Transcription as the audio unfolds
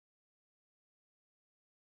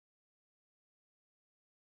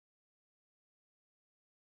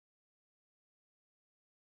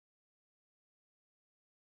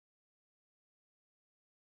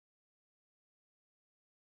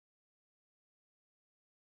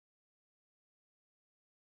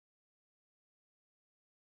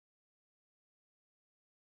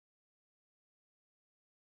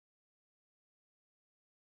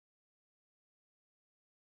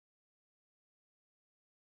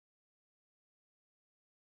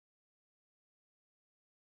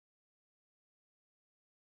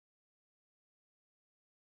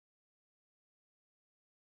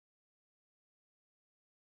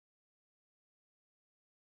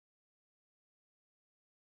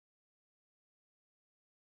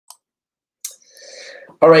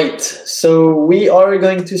All right, so we are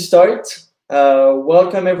going to start.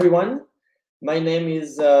 Welcome, everyone. My name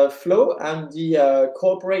is Flo. I'm the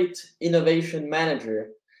Corporate Innovation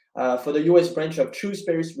Manager for the US branch of Choose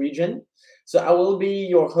Paris region. So I will be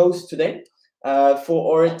your host today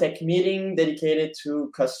for our tech meeting dedicated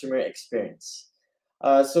to customer experience.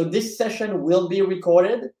 So this session will be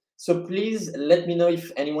recorded, so please let me know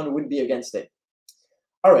if anyone would be against it.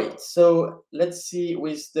 All right, so let's see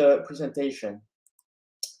with the presentation.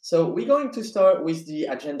 So we're going to start with the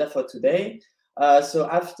agenda for today. So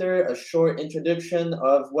after a short introduction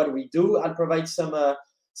of what we do, I'll provide some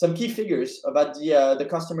key figures about the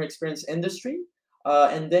customer experience industry,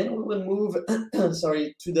 and then we will move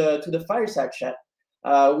sorry to the fireside chat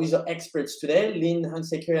with our experts today, Lynn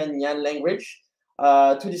Hanseker and Jan Langridge,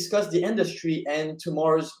 to discuss the industry and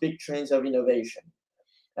tomorrow's big trends of innovation.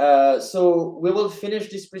 So we will finish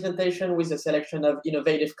this presentation with a selection of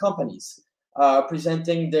innovative companies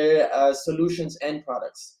presenting their solutions and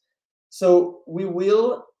products. So we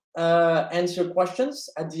will answer questions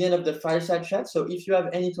at the end of the fireside chat. So if you have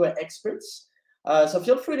any to our experts, so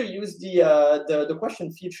feel free to use the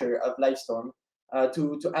question feature of Livestorm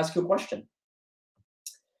to ask your question.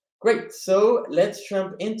 Great, so let's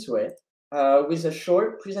jump into it with a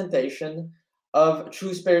short presentation of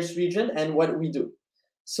Choose Paris region and what we do.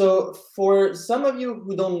 So for some of you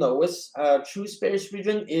who don't know us, Choose Paris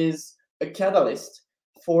region is a catalyst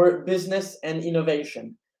for business and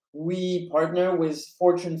innovation. We partner with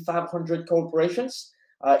Fortune 500 corporations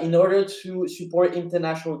in order to support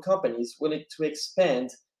international companies willing to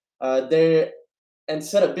expand their and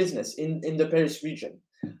set up business in the Paris region.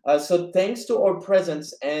 So thanks to our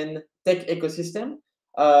presence and tech ecosystem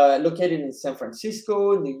located in San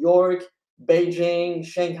Francisco, New York, Beijing,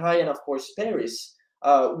 Shanghai, and of course Paris,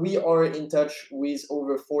 we are in touch with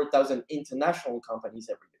over 4,000 international companies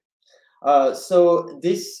every year. So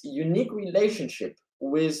this unique relationship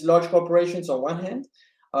with large corporations on one hand,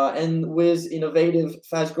 and with innovative,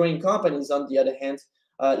 fast-growing companies on the other hand,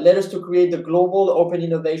 led us to create the Global Open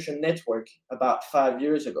Innovation Network about 5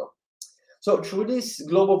 years ago. So through this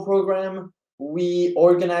global program, we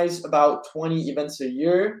organize about 20 events a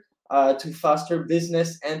year to foster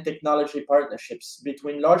business and technology partnerships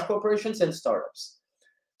between large corporations and startups.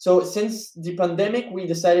 So since the pandemic, we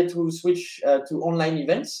decided to switch to online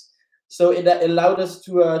events. So it allowed us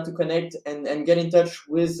to connect and get in touch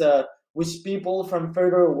with people from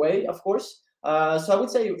further away, of course. So I would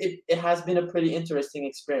say it has been a pretty interesting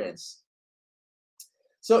experience.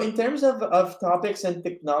 So in terms of topics and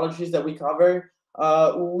technologies that we cover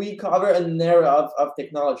an area of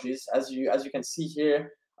technologies, as you can see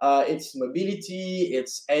here. It's mobility,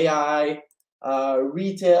 it's AI,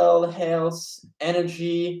 retail, health,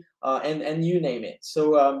 energy, and you name it.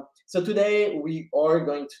 So so today we are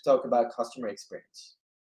going to talk about customer experience.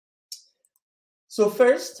 So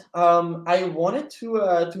first, I wanted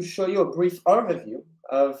to show you a brief overview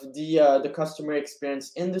of the customer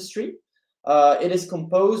experience industry. It is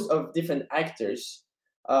composed of different actors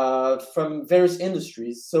from various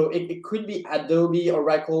industries. So it could be Adobe,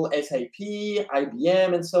 Oracle, SAP,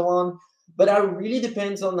 IBM, and so on. But that really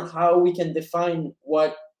depends on how we can define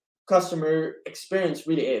what customer experience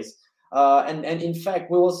really is. And in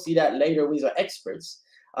fact, we will see that later with our experts.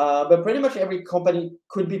 But pretty much every company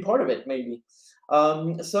could be part of it, maybe.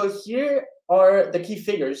 So here are the key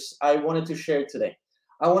figures I wanted to share today.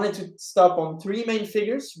 I wanted to stop on 3 main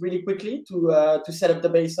figures really quickly to set up the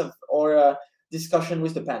base of our discussion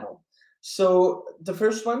with the panel. So the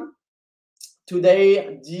first one,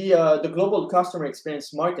 today, the global customer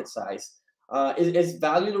experience market size is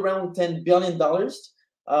valued around $10 billion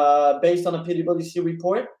based on a PwC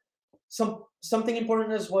report. Something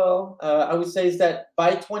important as well, I would say, is that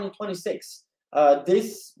by 2026,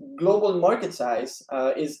 this global market size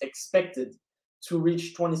is expected to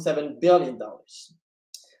reach $27 billion.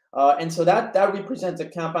 And so that represents a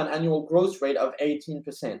compound annual growth rate of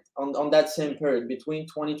 18% on that same period between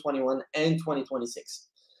 2021 and 2026.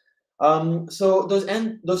 So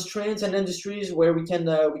those trends and industries where we can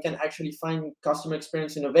actually find customer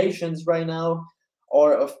experience innovations right now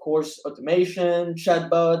are, of course, automation,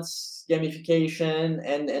 chatbots, gamification,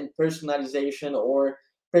 and personalization or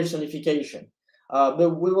personification.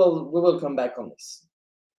 But we will come back on this.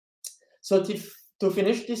 So to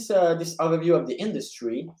finish this overview of the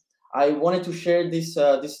industry, I wanted to share this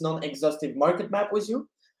non-exhaustive market map with you.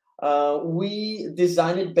 We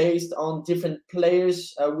designed it based on different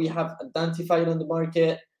players we have identified on the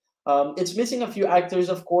market. It's missing a few actors,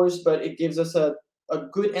 of course, but it gives us a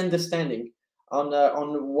good understanding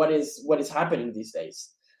on what is happening these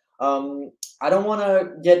days. I don't want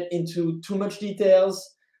to get into too much details,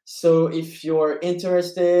 So if you're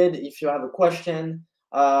interested, if you have a question,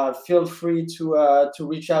 feel free to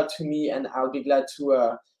reach out to me, and I'll be glad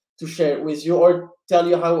to share it with you or tell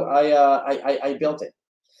you how I built it.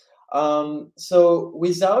 So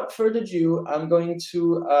without further ado, I'm going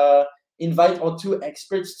to invite our two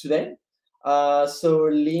experts today. So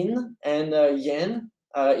Lynn and Yan,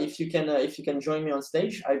 if you can join me on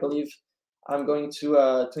stage, I believe I'm going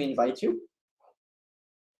to invite you.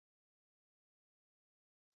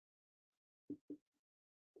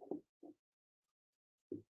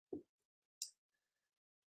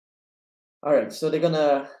 All right, so they're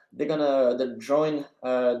gonna join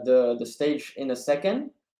the stage in a second.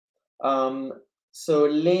 Um, so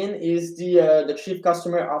Lynn is the Chief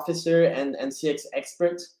Customer Officer and CX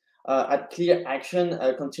expert at Clear Action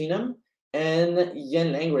Continuum, and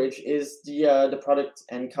Yan Language is the Product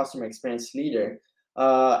and Customer Experience Leader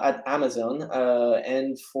at Amazon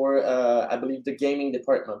and for I believe the gaming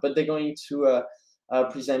department. But they're going to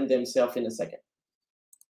present themselves in a second.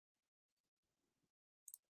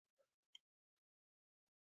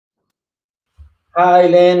 Hi,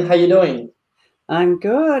 Lynn. How you doing? I'm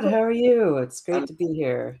good. How are you? It's great to be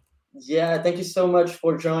here. Yeah, thank you so much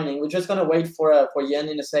for joining. We're just gonna wait for Yan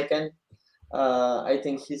in a second. I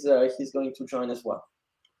think he's going to join as well.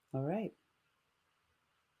 All right.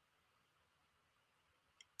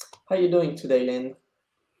 How you doing today, Lynn?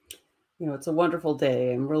 It's a wonderful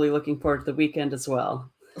day. I'm really looking forward to the weekend as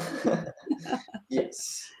well.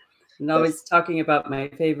 Yes. And always talking about my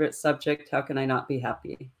favorite subject. How can I not be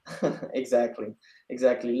happy? Exactly.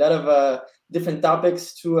 A lot of different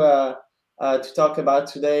topics to talk about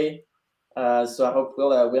today. So I hope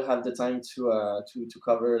we'll have the time to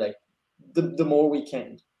cover like the more we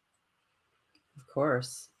can. Of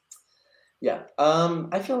course. Yeah.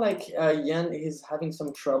 I feel like Yan is having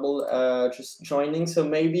some trouble just joining, so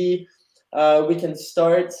maybe we can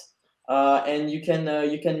start, and you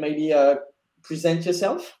can maybe present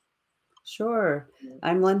yourself. Sure.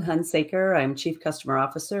 I'm Lynn Hunsaker. I'm Chief Customer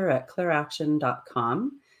Officer at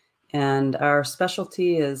clearaction.com. And our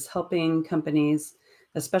specialty is helping companies,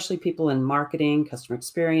 especially people in marketing, customer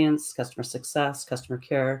experience, customer success, customer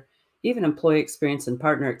care, even employee experience and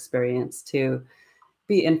partner experience, to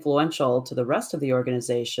be influential to the rest of the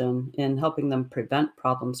organization in helping them prevent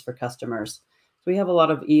problems for customers. So we have a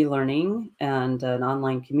lot of e-learning and an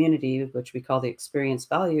online community, which we call the Experience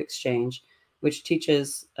Value Exchange, which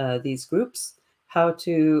teaches these groups how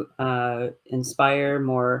to inspire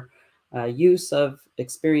more use of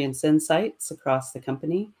experience insights across the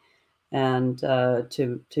company, and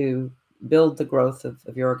to build the growth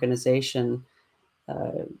of your organization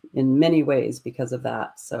in many ways because of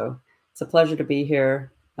that. So it's a pleasure to be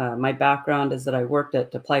here. My background is that I worked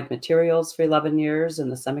at Applied Materials for 11 years in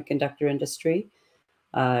the semiconductor industry.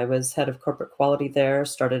 I was head of corporate quality there,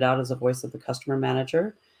 started out as a voice of the customer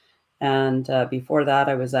manager. And before that,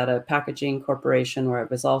 I was at a packaging corporation where I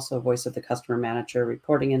was also a voice of the customer manager,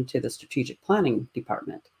 reporting into the strategic planning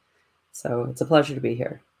department. So it's a pleasure to be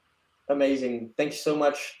here. Amazing. Thank you so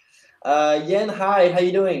much. Yan, hi. How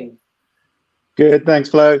you doing? Good, thanks,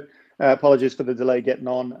 Flo. Apologies for the delay getting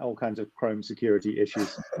on. All kinds of Chrome security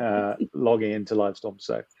issues logging into Livestorm.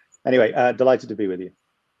 So anyway, delighted to be with you.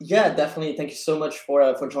 Yeah, definitely. Thank you so much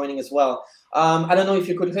for joining as well. I don't know if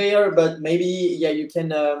you could hear, but maybe you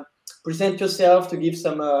can present yourself to give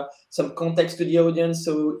some context to the audience.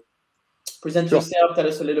 So present yourself. Tell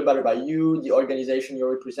us a little bit about you, the organization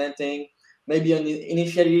you're representing, maybe on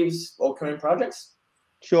initiatives or current projects.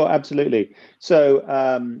 Sure, absolutely. So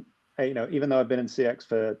even though I've been in CX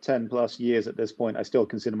for 10 plus years at this point, I still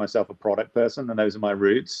consider myself a product person, and those are my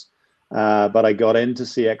roots. But I got into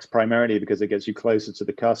CX primarily because it gets you closer to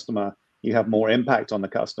the customer. You have more impact on the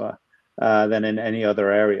customer than in any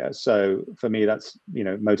other area. So for me, that's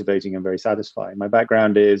motivating and very satisfying. My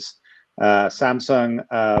background is Samsung,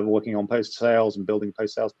 working on post sales and building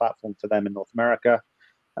post sales platform for them in North America.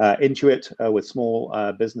 Intuit with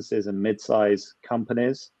small businesses and mid-size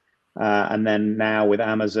companies. And then now with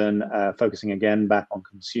Amazon, focusing again back on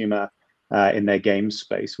consumer in their game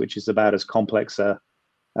space, which is about as complex a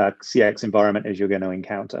CX environment as you're going to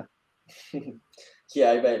encounter.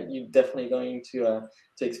 Yeah, I bet you're definitely going to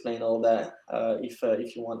explain all that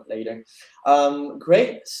if you want later.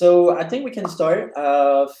 Great. So I think we can start.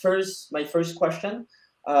 My first question,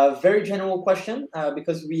 very general question,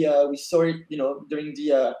 because we saw it, during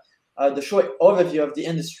the short overview of the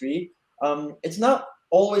industry. It's not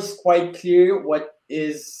always quite clear what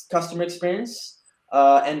is customer experience,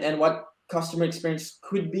 and what customer experience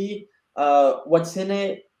could be, what's in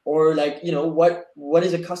it, or what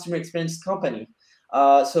is a customer experience company.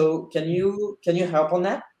 So can you help on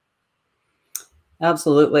that?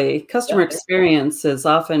 Absolutely. Customer experience is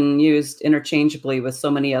often used interchangeably with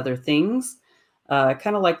so many other things,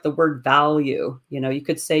 kind of like the word value. You know, you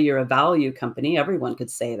could say you're a value company. Everyone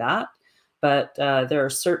could say that. But there are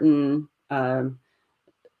certain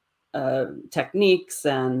techniques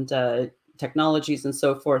and technologies and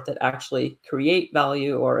so forth that actually create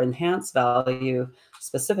value or enhance value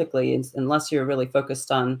specifically. Unless you're really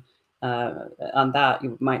focused on that,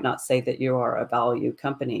 you might not say that you are a value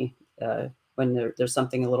company when there's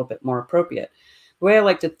something a little bit more appropriate. The way I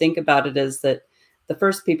like to think about it is that the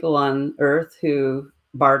first people on Earth who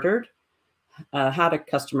bartered had a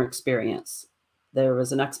customer experience. There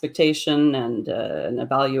was an expectation and an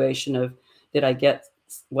evaluation of, did I get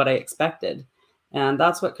what I expected? And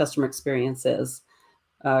that's what customer experience is.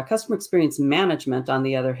 Customer experience management, on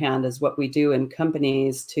the other hand, is what we do in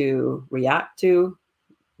companies to react to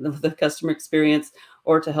the customer experience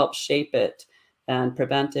or to help shape it and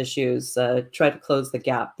prevent issues, try to close the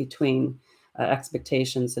gap between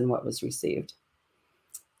expectations and what was received.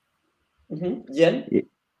 Yen?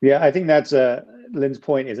 Yeah, I think that's Lynn's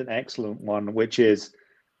point is an excellent one, which is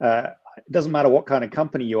it doesn't matter what kind of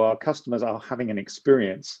company you are, customers are having an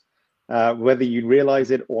experience, whether you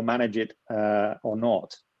realize it or manage it or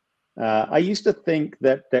not. I used to think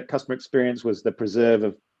that customer experience was the preserve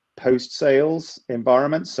of post-sales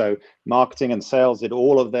environments. So marketing and sales did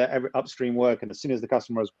all of their upstream work, and as soon as the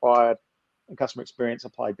customer was acquired, the customer experience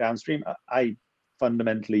applied downstream. I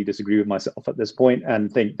fundamentally disagree with myself at this point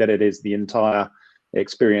and think that it is the entire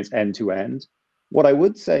experience end to end. What I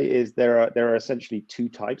would say is there are essentially two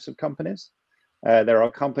types of companies. There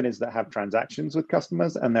are companies that have transactions with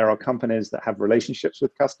customers, and there are companies that have relationships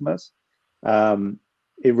with customers.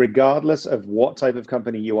 Regardless of what type of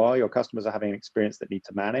company you are, your customers are having an experience that need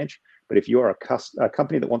to manage. But if you are a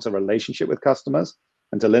company that wants a relationship with customers,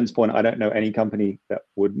 and to Lynn's point, I don't know any company that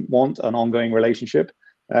wouldn't want an ongoing relationship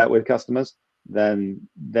with customers, then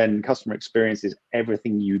customer experience is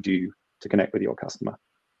everything you do to connect with your customer.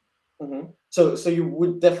 So you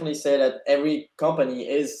would definitely say that every company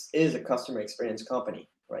is a customer experience company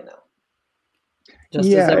right now. Just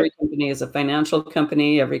as every company is a financial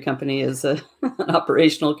company, every company is an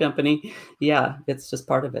operational company. Yeah, it's just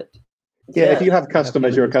part of it. Yeah, if you have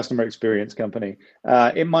customers, you're a customer experience company.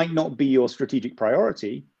 It might not be your strategic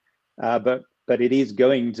priority, but it is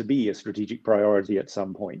going to be a strategic priority at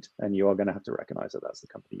some point, and you are going to have to recognize that that's the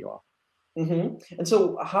company you are. And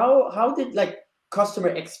so how did customer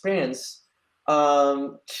experience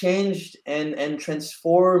changed and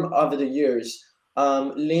transform over the years?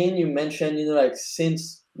 Lynn, you mentioned,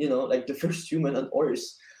 since, the first human on Earth,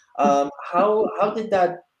 how did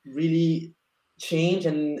that really change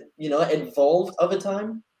and, evolve over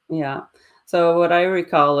time? Yeah. So what I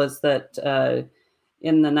recall is that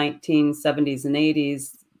in the 1970s and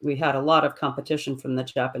 80s, we had a lot of competition from the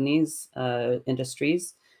Japanese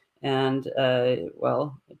industries. And,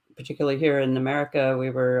 well, particularly here in America, we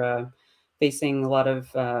were facing a lot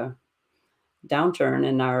of downturn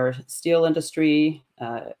in our steel industry,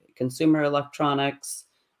 consumer electronics,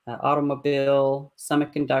 automobile,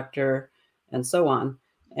 semiconductor, and so on.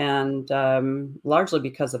 And largely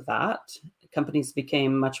because of that, companies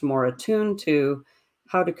became much more attuned to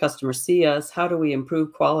how do customers see us, how do we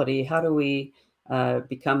improve quality, how do we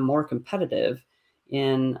become more competitive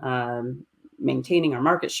in maintaining our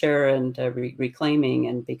market share and reclaiming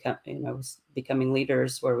and becoming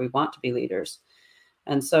leaders where we want to be leaders.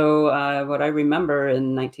 And so what I remember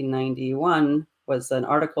in 1991 was an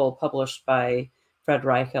article published by Fred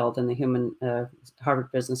Reichheld in the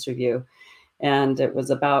Harvard Business Review. And it was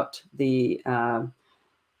about the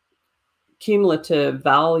cumulative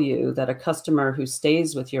value that a customer who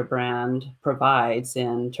stays with your brand provides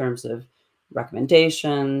in terms of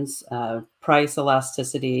recommendations, price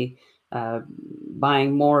elasticity,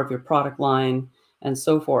 buying more of your product line, and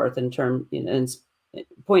so forth, and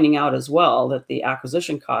pointing out as well that the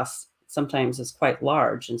acquisition cost sometimes is quite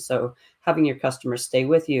large. And so having your customers stay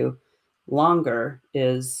with you longer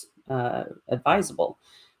is advisable.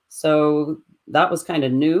 So that was kind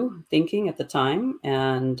of new thinking at the time.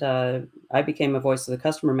 And I became a voice of the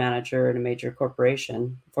customer manager in a major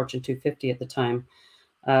corporation, Fortune 250 at the time,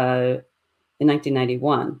 in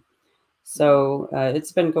 1991. So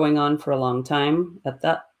it's been going on for a long time. At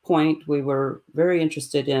that point, we were very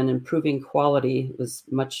interested in improving quality. It was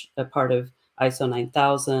much a part of ISO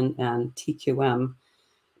 9000 and TQM.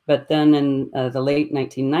 But then in the late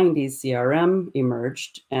 1990s, CRM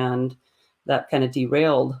emerged, and that kind of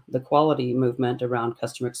derailed the quality movement around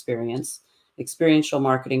customer experience. Experiential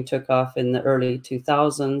marketing took off in the early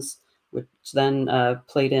 2000s, which then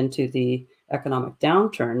played into the economic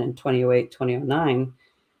downturn in 2008, 2009.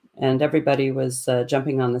 And everybody was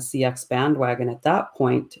jumping on the CX bandwagon at that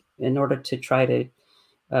point in order to try to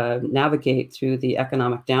navigate through the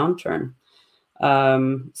economic downturn.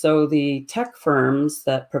 So the tech firms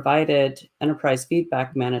that provided enterprise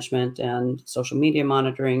feedback management and social media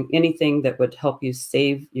monitoring, anything that would help you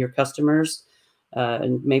save your customers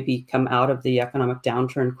and maybe come out of the economic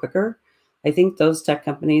downturn quicker, I think those tech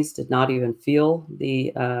companies did not even feel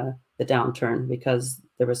the downturn because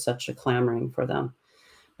there was such a clamoring for them.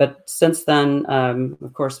 But since then,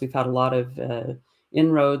 of course, we've had a lot of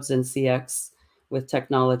inroads in CX with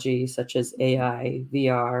technology such as AI,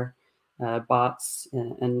 VR, bots,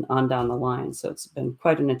 and on down the line. So it's been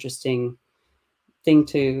quite an interesting thing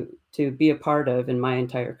to be a part of in my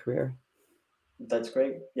entire career. That's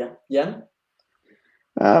great. Yeah. Jan?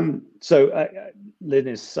 So Lynn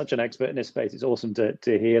is such an expert in this space. It's awesome to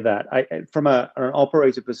hear that. From an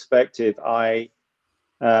operator perspective,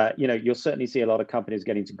 you'll certainly see a lot of companies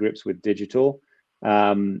getting to grips with digital.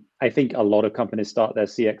 I think a lot of companies start their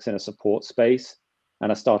CX in a support space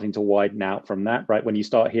and are starting to widen out from that, right? When you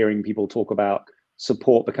start hearing people talk about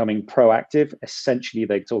support becoming proactive, essentially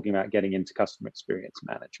they're talking about getting into customer experience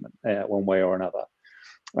management one way or another.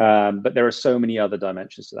 But there are so many other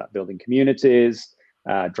dimensions to that: building communities,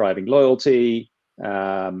 driving loyalty,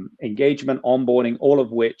 engagement, onboarding, all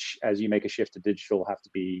of which, as you make a shift to digital, have to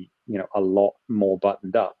be, a lot more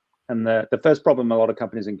buttoned up. And the first problem a lot of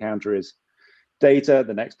companies encounter is data.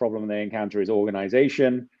 The next problem they encounter is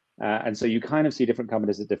organization. And so you kind of see different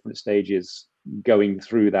companies at different stages going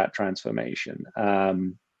through that transformation.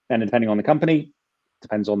 And depending on the company,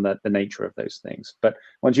 depends on the nature of those things. But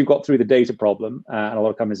once you've got through the data problem, and a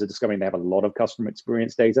lot of companies are discovering they have a lot of customer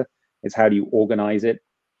experience data, it's how do you organize it?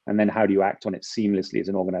 And then how do you act on it seamlessly as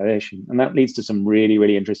an organization? And that leads to some really,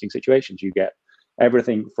 really interesting situations. You get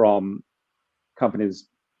everything from companies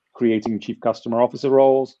creating chief customer officer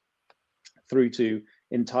roles through to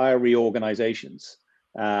entire reorganizations.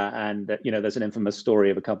 There's an infamous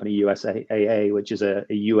story of a company, USAA, which is a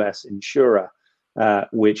US insurer,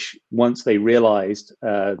 which once they realized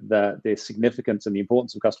the significance and the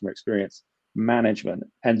importance of customer experience management,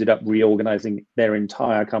 ended up reorganizing their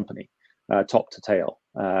entire company top to tail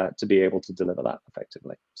to be able to deliver that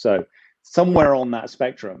effectively. So somewhere on that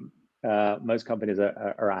spectrum, most companies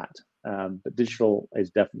are at, but digital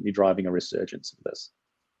is definitely driving a resurgence of this.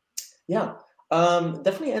 Yeah,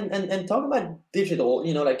 definitely. And talk about digital,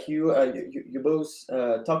 like you both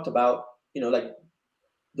talked about, like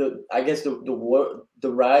the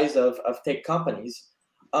rise of tech companies.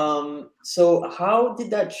 So how did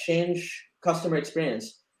that change customer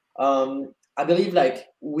experience? I believe like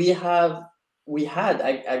we had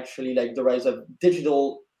actually like the rise of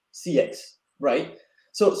digital CX, right?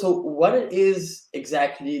 So what is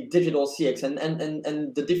exactly digital CX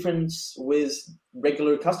and the difference with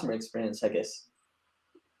regular customer experience, I guess?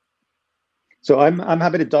 So I'm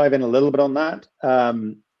happy to dive in a little bit on that.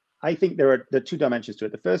 I think there are two dimensions to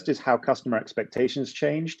it. The first is how customer expectations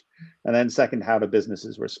changed, and then second, how do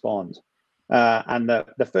businesses respond? And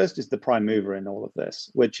the first is the prime mover in all of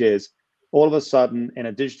this, which is all of a sudden in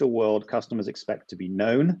a digital world, customers expect to be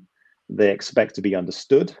known, they expect to be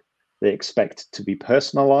understood, they expect to be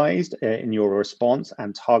personalized in your response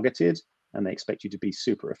and targeted, and they expect you to be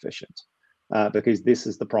super efficient. Because this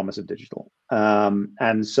is the promise of digital.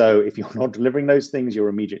 And so if you're not delivering those things, you're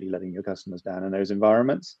immediately letting your customers down in those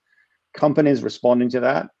environments. Companies responding to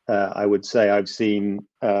that, I would say I've seen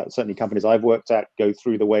certainly companies I've worked at go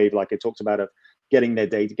through the wave, like I talked about, of getting their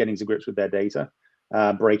data, getting to grips with their data,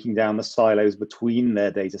 breaking down the silos between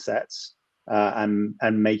their data sets, and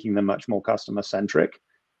making them much more customer centric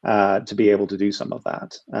to be able to do some of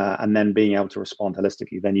that. And then being able to respond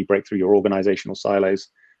holistically. Then you break through your organizational silos,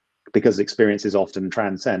 because experiences often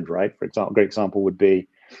transcend, right? For example, a great example would be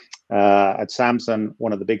at Samsung,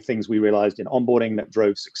 one of the big things we realized in onboarding that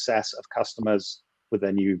drove success of customers with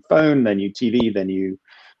their new phone, their new TV, their new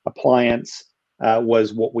appliance,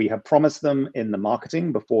 was what we had promised them in the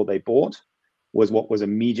marketing before they bought, was what was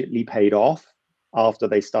immediately paid off after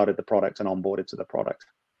they started the product and onboarded to the product.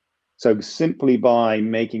 So simply by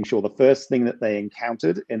making sure the first thing that they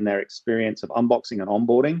encountered in their experience of unboxing and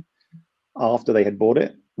onboarding after they had bought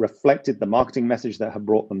it reflected the marketing message that had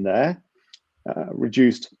brought them there,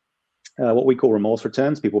 reduced what we call remorse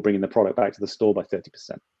returns, people bringing the product back to the store, by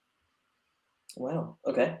 30%. Wow.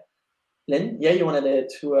 Okay. Lynn, yeah, you wanted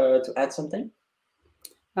to add something?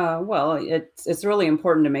 Well, it's really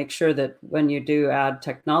important to make sure that when you do add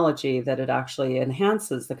technology, that it actually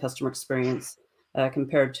enhances the customer experience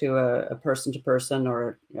compared to a person-to-person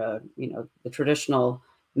or the traditional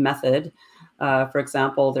method. For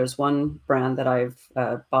example, there's one brand that I've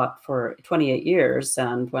bought for 28 years,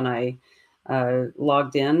 and when I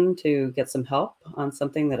logged in to get some help on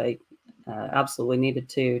something that I absolutely needed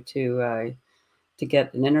to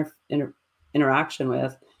get an interaction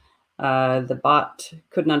with, the bot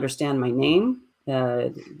couldn't understand my name.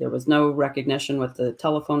 There was no recognition with the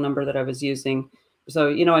telephone number that I was using. So,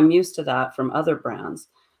 you know, I'm used to that from other brands.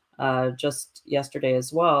 Just yesterday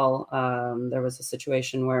as well, there was a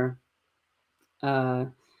situation where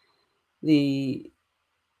the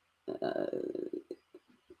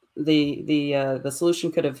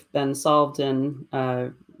solution could have been solved in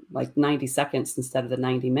like 90 seconds instead of the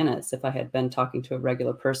 90 minutes if I had been talking to a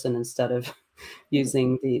regular person instead of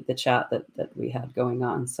using the chat that we had going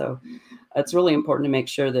on. So it's really important to make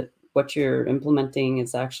sure that what you're implementing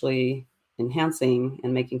is actually enhancing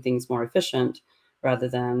and making things more efficient rather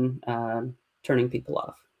than turning people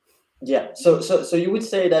off. Yeah. So you would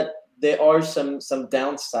say that there are some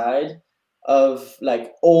downside of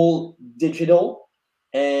like all digital,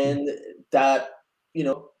 and that, you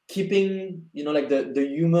know, keeping, you know, like the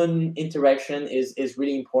human interaction is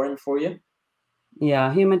really important for you.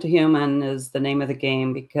 Yeah, human to human is the name of the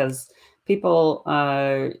game, because people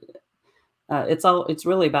it's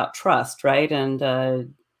really about trust, right?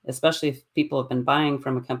 And especially if people have been buying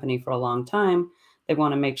from a company for a long time, they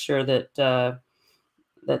want to make sure that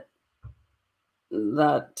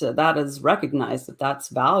that is recognized, that that's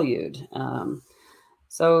valued.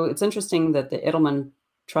 So it's interesting that the Edelman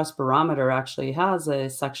Trust Barometer actually has a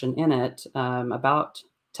section in it about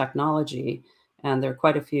technology, and there are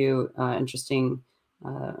quite a few interesting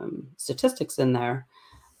statistics in there,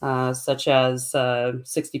 such as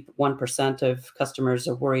 61% of customers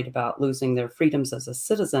are worried about losing their freedoms as a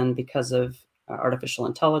citizen because of artificial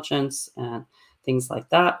intelligence and things like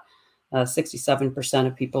that. 67%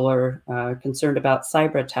 of people are concerned about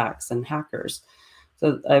cyber attacks and hackers.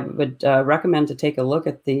 So I would recommend to take a look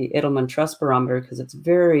at the Edelman Trust Barometer, because it's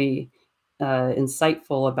very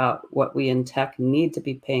insightful about what we in tech need to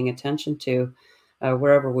be paying attention to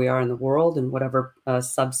wherever we are in the world and whatever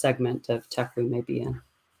sub-segment of tech we may be in.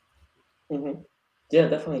 Mm-hmm. Yeah,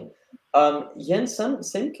 definitely. Jens,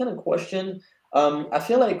 same kind of question. I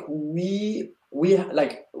feel like we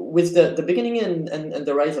like with the beginning and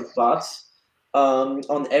the rise of bots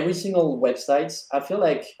on every single websites. I feel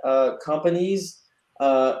like companies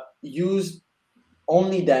use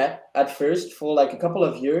only that at first for like a couple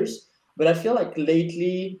of years, but I feel like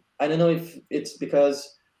lately, I don't know if it's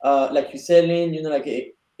because like you said, Lynn, you know, like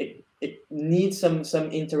it needs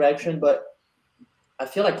some interaction, but I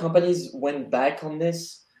feel like companies went back on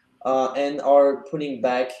this and are putting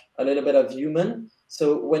back a little bit of human.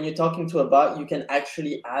 So when you're talking to a bot, you can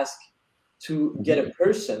actually ask to get a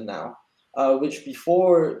person now, which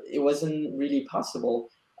before it wasn't really possible.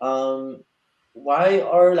 Why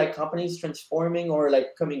are like companies transforming or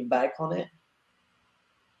like coming back on it?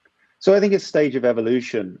 So I think it's stage of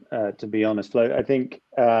evolution, to be honest, Flo. I think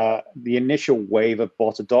the initial wave of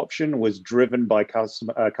bot adoption was driven by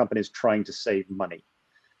companies trying to save money.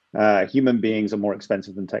 Human beings are more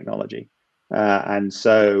expensive than technology. And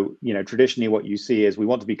so, you know, traditionally what you see is we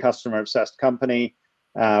want to be customer obsessed company.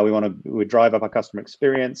 We drive up our customer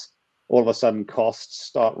experience. All of a sudden costs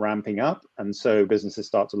start ramping up. And so businesses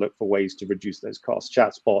start to look for ways to reduce those costs.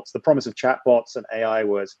 Chatbots, the promise of chatbots and AI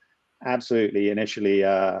was absolutely initially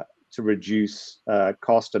to reduce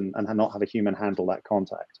cost and not have a human handle that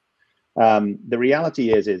contact. The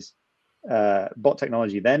reality is bot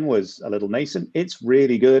technology then was a little nascent. It's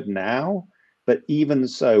really good now, but even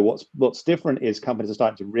so, what's different is companies are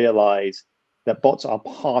starting to realize that bots are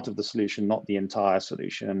part of the solution, not the entire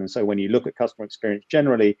solution. And so when you look at customer experience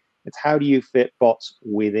generally, it's how do you fit bots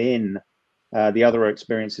within the other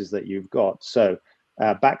experiences that you've got. So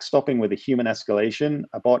backstopping with a human escalation,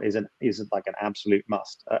 a bot is like an absolute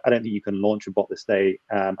must. I don't think you can launch a bot this day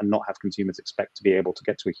and not have consumers expect to be able to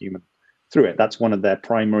get to a human through it. That's one of their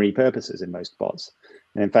primary purposes in most bots.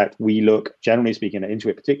 And in fact, we look, generally speaking, at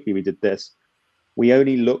Intuit particularly, we did this. We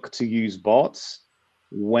only look to use bots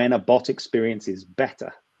when a bot experience is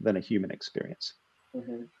better than a human experience.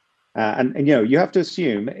 Mm-hmm. And you know, you have to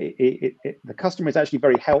assume the customer is actually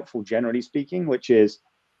very helpful, generally speaking, which is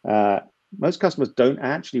most customers don't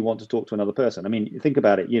actually want to talk to another person. I mean, think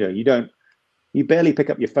about it. You know, you barely pick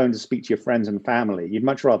up your phone to speak to your friends and family. You'd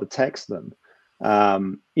much rather text them,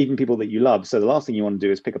 even people that you love. So the last thing you want to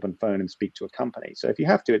do is pick up a phone and speak to a company. So if you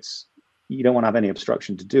have to, you don't want to have any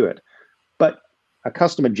obstruction to do it. But a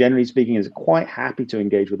customer, generally speaking, is quite happy to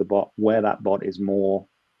engage with a bot where that bot is more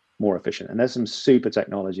efficient. And there's some super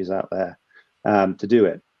technologies out there to do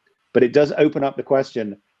it. But it does open up the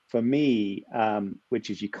question for me, which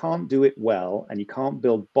is you can't do it well and you can't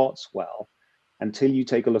build bots well until you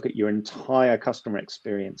take a look at your entire customer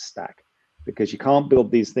experience stack, because you can't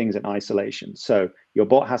build these things in isolation. So your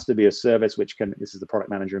bot has to be a service which can, this is the product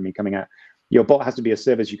manager and me coming out, your bot has to be a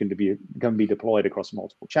service can be deployed across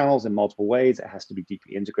multiple channels in multiple ways. It has to be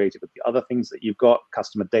deeply integrated with the other things that you've got,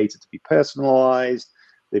 customer data to be personalized,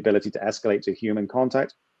 the ability to escalate to human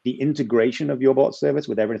contact. The integration of your bot service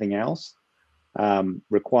with everything else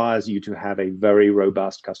requires you to have a very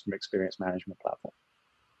robust customer experience management platform.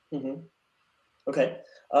 Mm-hmm. Okay,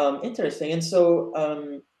 interesting. And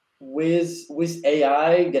so with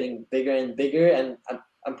AI getting bigger and bigger, and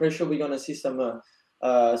I'm pretty sure we're going to see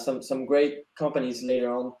some great companies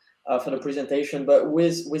later on for the presentation. But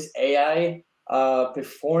with AI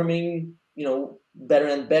performing, better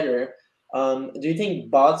and better, do you think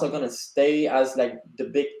bots are going to stay as like the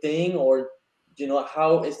big thing, or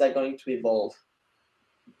how is that going to evolve?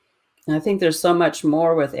 And I think there's so much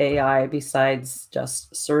more with AI besides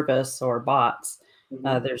just service or bots.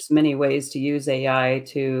 Mm-hmm. There's many ways to use AI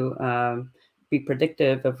to be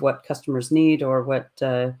predictive of what customers need or what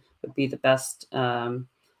would be the best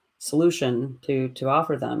solution to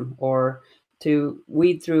offer them, or to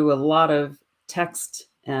weed through a lot of text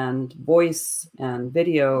and voice and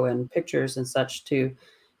video and pictures and such to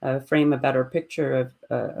frame a better picture of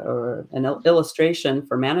or an illustration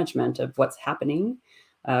for management of what's happening.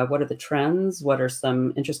 What are the trends? What are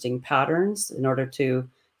some interesting patterns in order to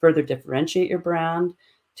further differentiate your brand,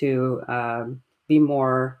 to be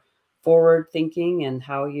more forward thinking in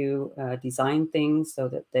how you design things so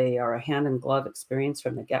that they are a hand in glove experience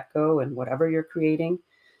from the get-go and whatever you're creating.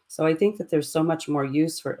 So I think that there's so much more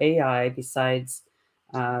use for AI besides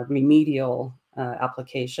remedial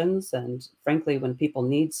applications. And frankly, when people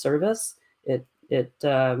need service, it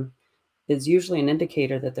is usually an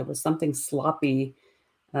indicator that there was something sloppy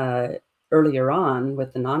earlier on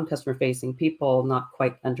with the non-customer facing people not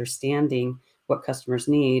quite understanding what customers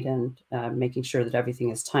need and making sure that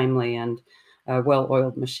everything is timely and a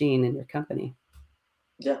well-oiled machine in your company.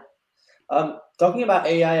 Yeah. Talking about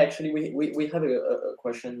AI, actually, we have a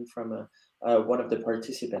question from one of the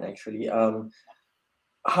participants, actually.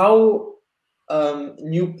 How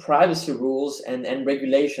new privacy rules and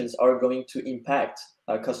regulations are going to impact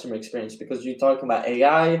customer experience? Because you're talking about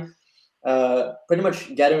AI, pretty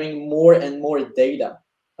much gathering more and more data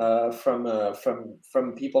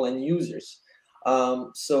from people and users.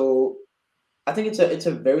 So I think it's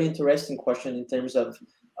a very interesting question in terms of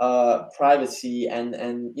privacy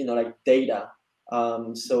and like data.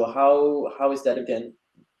 So how is that again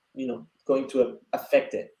going to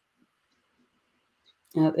affect it?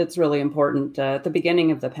 It's really important. At the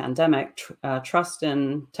beginning of the pandemic, trust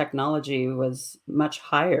in technology was much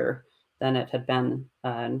higher than it had been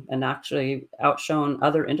and actually outshone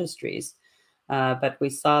other industries. But we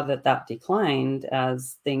saw that declined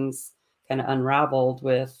as things kind of unraveled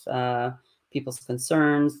with people's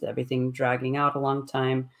concerns, everything dragging out a long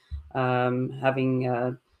time,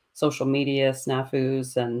 having social media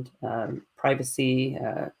snafus and privacy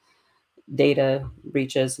data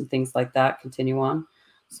breaches and things like that continue on.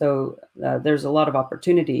 So there's a lot of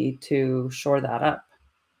opportunity to shore that up.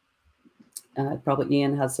 Probably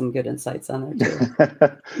Ian has some good insights on there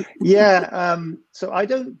too. Yeah, so I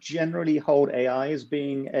don't generally hold AI as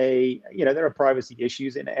being there are privacy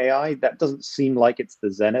issues in AI. That doesn't seem like it's the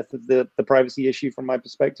zenith of the privacy issue from my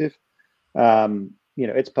perspective.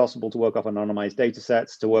 It's possible to work off anonymized data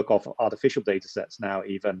sets, to work off artificial data sets now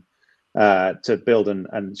even, to build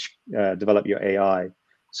and develop your AI.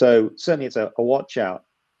 So certainly it's a watch out.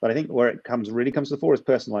 But I think where it really comes to the fore is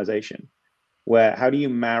personalization, where how do you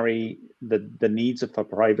marry the needs for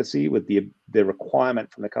privacy with the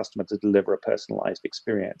requirement from the customer to deliver a personalized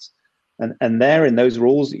experience? And there in those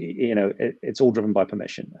rules, it's all driven by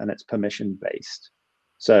permission, and it's permission based.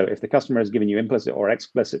 So if the customer is giving you implicit or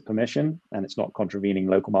explicit permission and it's not contravening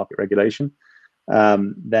local market regulation,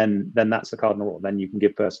 then that's the cardinal rule. Then you can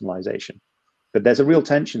give personalization. But there's a real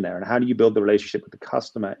tension there. And how do you build the relationship with the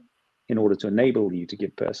customer in order to enable you to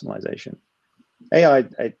give personalization? AI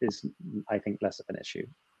is, I think, less of an issue,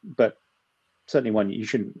 but certainly one you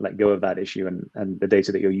shouldn't let go of that issue. And the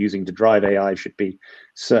data that you're using to drive AI should be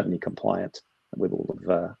certainly compliant with all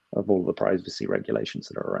of the privacy regulations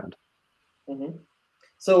that are around. Mm-hmm.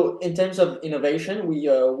 So in terms of innovation,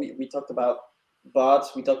 we talked about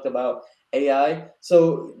bots, we talked about AI.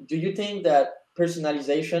 So do you think that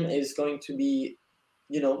personalization is going to be,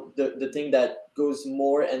 the thing that goes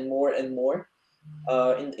more and more and more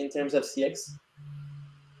in terms of CX?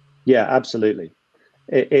 Yeah, absolutely.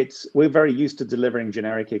 we're very used to delivering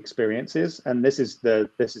generic experiences, and this is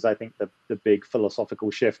I think the big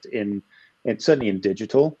philosophical shift in certainly in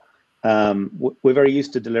digital. We're very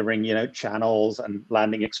used to delivering, you know, channels and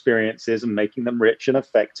landing experiences and making them rich and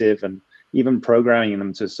effective, and even programming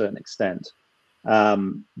them to a certain extent.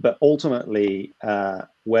 But ultimately,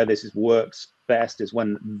 where this works best is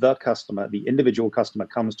when the customer, the individual customer,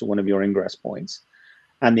 comes to one of your ingress points,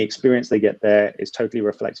 and the experience they get there is totally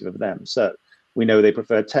reflective of them. So we know they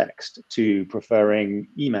prefer text to preferring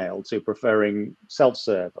email to preferring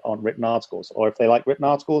self-serve on written articles, or if they like written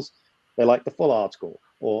articles, they like the full article,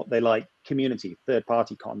 or they like community,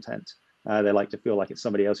 third-party content. They like to feel like it's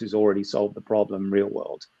somebody else who's already solved the problem real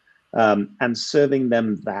world. And serving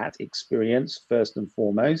them that experience first and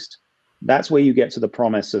foremost, that's where you get to the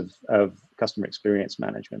promise of customer experience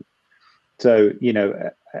management. So, you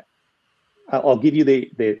know, I'll give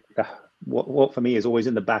you what for me is always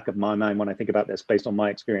in the back of my mind when I think about this, based on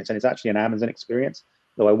my experience, and it's actually an Amazon experience,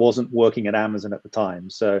 though I wasn't working at Amazon at the time.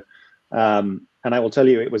 So, and I will tell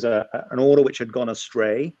you, it was an order which had gone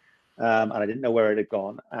astray, and I didn't know where it had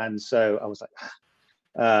gone, and so I was like,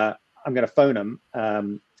 I'm going to phone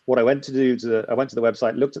them. What I went to do, I went to the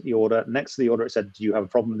website, looked at the order. Next to the order, it said, "Do you have a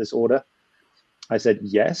problem with this order?" I said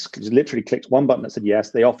yes. Just literally clicked one button that said yes.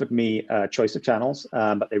 They offered me a choice of channels,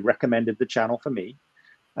 but they recommended the channel for me.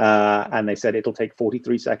 And they said it'll take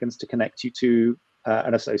 43 seconds to connect you to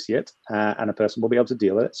an associate, and a person will be able to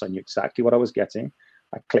deal with it. So I knew exactly what I was getting.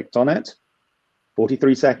 I clicked on it.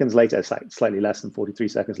 43 seconds later, slightly less than 43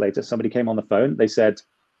 seconds later, somebody came on the phone. They said,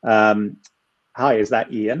 "Hi, is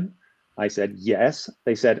that Ian?" I said, "Yes."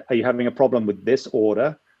 They said, "Are you having a problem with this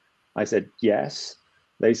order?" I said, "Yes."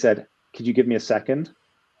 They said, "Could you give me a second?"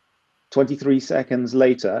 23 seconds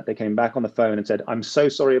later, they came back on the phone and said, "I'm so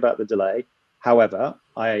sorry about the delay. However,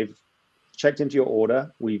 I've checked into your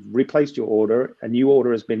order. We've replaced your order. A new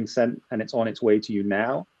order has been sent and it's on its way to you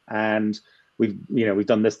now. And we've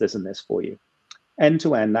done this, this, and this for you." End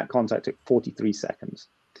to end, that contact took 43 seconds.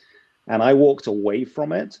 And I walked away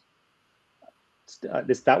from it.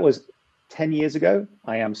 That was 10 years ago.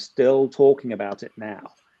 I am still talking about it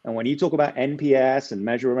now. And when you talk about NPS and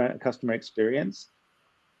measurement of customer experience,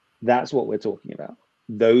 that's what we're talking about.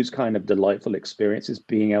 Those kind of delightful experiences,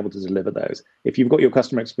 being able to deliver those. If you've got your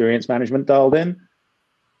customer experience management dialed in,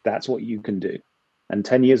 that's what you can do. And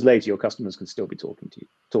 10 years later, your customers can still be talking to you,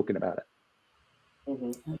 talking about it.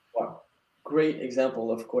 Mm-hmm. Wow. Great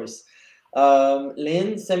example, of course.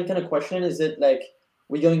 Lynn, same kind of question. Is it like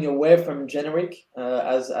we're going away from generic,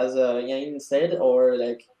 as Yain said, or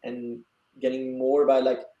like, and getting more about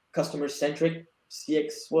like customer centric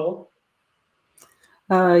CX? Well,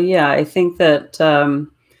 yeah, I think that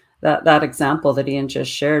that example that Ian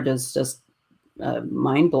just shared is just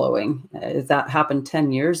mind blowing. That happened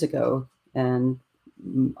 10 years ago, and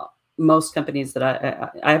most companies that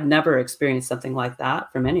I have never experienced something like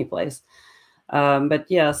that from any place. But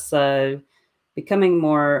yes, becoming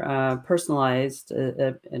more personalized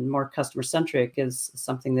and more customer centric is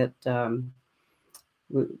something that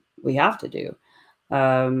we have to do.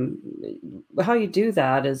 How you do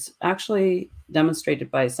that is actually demonstrated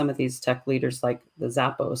by some of these tech leaders, like the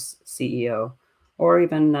Zappos CEO, or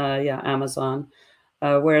even Amazon,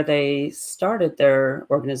 where they started their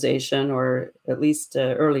organization, or at least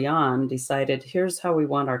early on decided, here's how we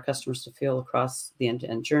want our customers to feel across the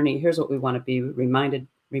end-to-end journey. Here's what we want to be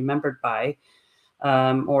remembered by,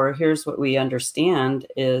 or here's what we understand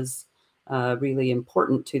is really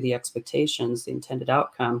important to the expectations, the intended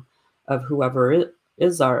outcome of whoever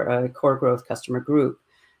is our core growth customer group.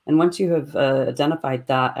 And once you have identified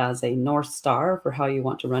that as a North Star for how you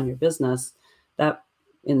want to run your business, that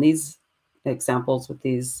in these examples with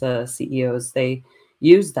these CEOs, they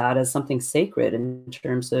use that as something sacred in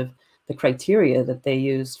terms of the criteria that they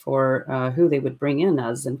used for who they would bring in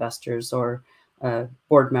as investors or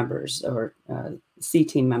board members or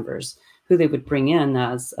C-team members, who they would bring in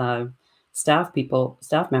as staff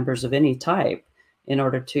members of any type in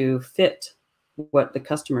order to fit what the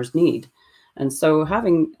customers need. And so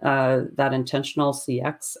having that intentional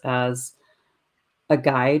CX as a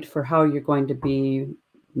guide for how you're going to be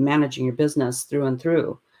managing your business through and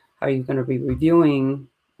through, how you're going to be reviewing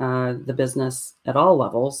the business at all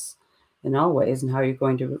levels, in all ways, and how you're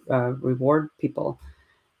going to reward people.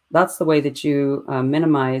 That's the way that you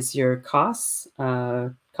minimize your costs,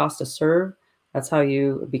 cost to serve. That's how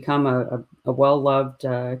you become a well-loved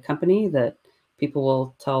company that people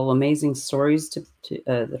will tell amazing stories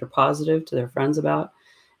that are positive to their friends about,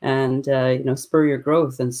 and spur your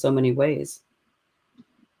growth in so many ways.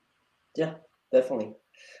 Yeah, definitely.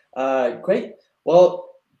 Great. Well,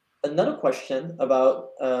 another question about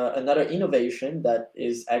another innovation that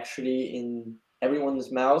is actually in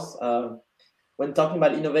everyone's mouth. When talking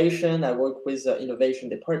about innovation, I work with innovation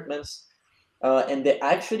departments, and they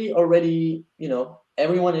actually already,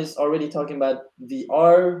 everyone is already talking about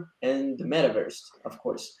VR and the metaverse, of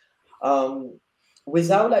course.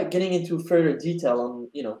 Without like getting into further detail on,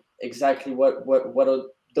 exactly what are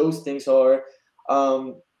those things are,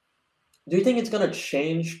 do you think it's gonna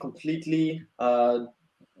change completely the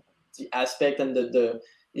aspect and the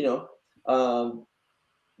you know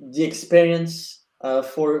the experience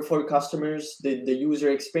for customers, the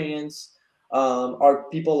user experience? Are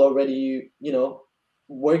people already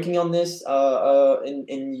working on this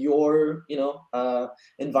in your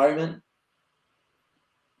environment?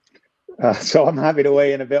 So I'm happy to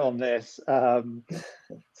weigh in a bit on this.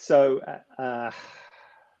 So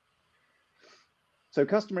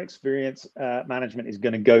customer experience management is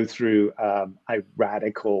going to go through a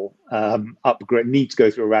radical upgrade. Needs to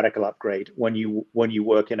go through a radical upgrade when you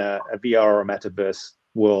work in a VR or a metaverse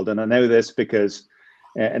world. And I know this because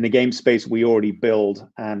in the game space we already build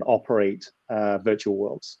and operate virtual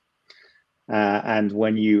worlds. And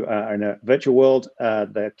when you are in a virtual world,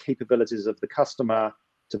 the capabilities of the customer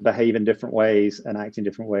to behave in different ways and act in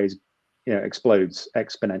different ways, explodes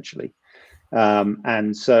exponentially.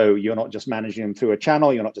 And so you're not just managing them through a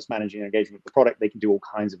channel, you're not just managing engagement with the product, they can do all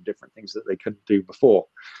kinds of different things that they couldn't do before.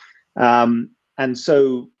 And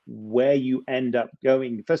so where you end up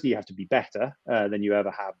going, firstly, you have to be better than you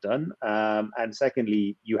ever have done. And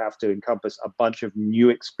secondly, you have to encompass a bunch of new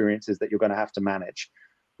experiences that you're going to have to manage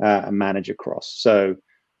and manage across. So,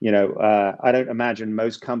 I don't imagine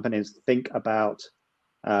most companies think about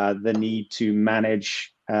the need to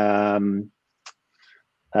manage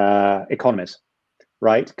economies,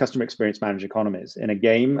 right? Customer experience manage economies. In a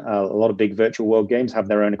game, a lot of big virtual world games have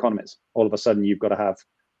their own economies. All of a sudden, you've got to have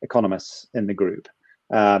economists in the group.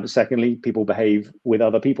 Secondly, people behave with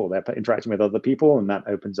other people. They're interacting with other people, and that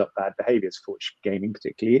opens up bad behaviors, for which gaming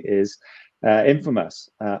particularly is infamous.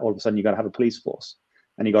 All of a sudden, you've got to have a police force,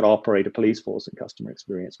 and you've got to operate a police force in customer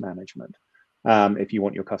experience management if you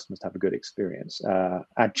want your customers to have a good experience.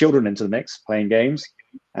 Add children into the mix, playing games,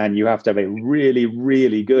 and you have to have a really,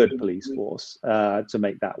 really good police force to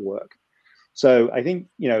make that work. So I think,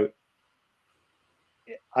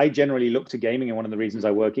 I generally look to gaming, and one of the reasons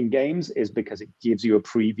I work in games is because it gives you a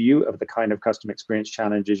preview of the kind of customer experience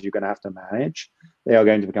challenges you're going to have to manage. They are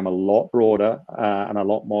going to become a lot broader and a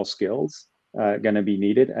lot more skills going to be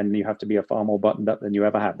needed, and you have to be a far more buttoned up than you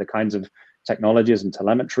ever have. The kinds of technologies and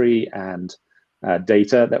telemetry and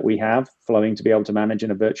data that we have flowing to be able to manage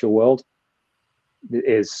in a virtual world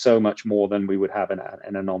is so much more than we would have in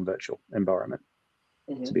a non-virtual environment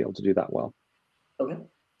to be able to do that well. Okay.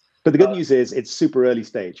 But the good news is it's super early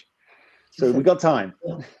stage, so we got time.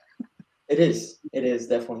 Yeah. It is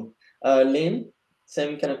definitely. Lynn,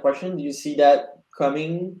 same kind of question. Do you see that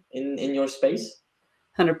coming in your space?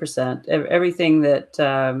 100%. Everything that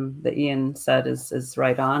that Ian said is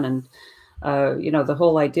right on, and the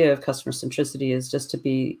whole idea of customer centricity is just to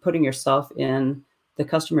be putting yourself in the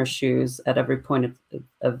customer's shoes at every point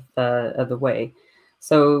of the way.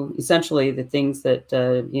 So essentially, the things that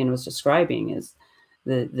Ian was describing is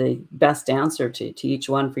the best answer to each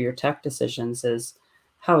one for your tech decisions is,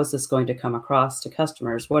 how is this going to come across to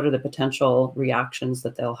customers? What are the potential reactions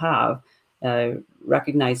that they'll have?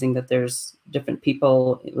 Recognizing that there's different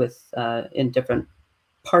people with in different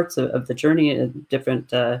parts of the journey,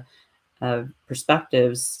 different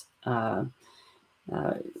perspectives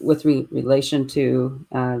with relation to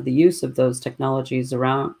the use of those technologies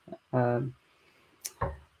around,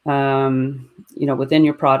 within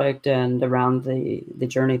your product and around the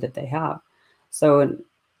journey that they have. So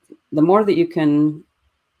the more that you can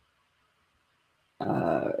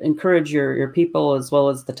encourage your people as well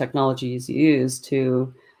as the technologies you use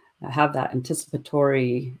to have that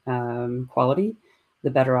anticipatory quality, the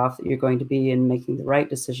better off that you're going to be in making the right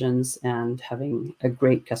decisions and having a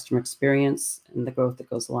great customer experience and the growth that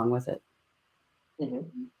goes along with it.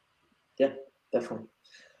 Mm-hmm. Yeah, definitely.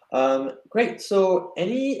 Great. So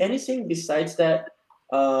anything besides that,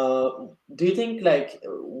 do you think like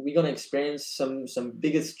we're gonna experience some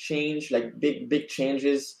biggest change, like big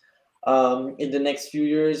changes in the next few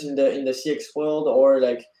years in the CX world, or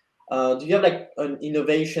like do you have like an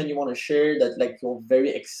innovation you want to share that like you're very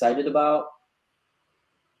excited about?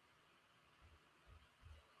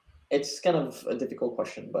 It's kind of a difficult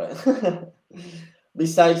question, but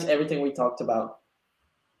besides everything we talked about.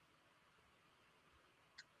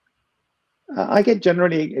 I get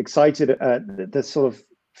generally excited at the sort of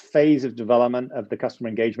phase of development of the customer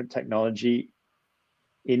engagement technology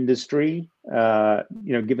industry,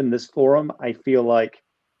 given this forum, I feel like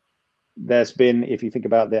there's been, if you think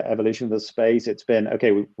about the evolution of the space, it's been,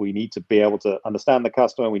 okay, we need to be able to understand the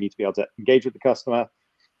customer, we need to be able to engage with the customer.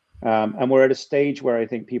 And we're at a stage where I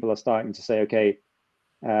think people are starting to say, okay,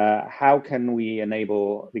 how can we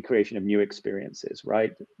enable the creation of new experiences,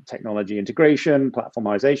 right? Technology integration,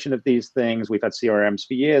 platformization of these things. We've had CRMs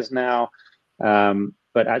for years now,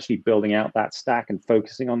 but actually building out that stack and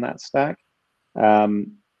focusing on that stack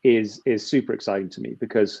is super exciting to me,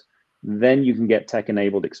 because then you can get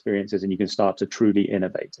tech-enabled experiences and you can start to truly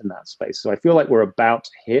innovate in that space. So I feel like we're about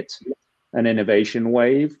to hit an innovation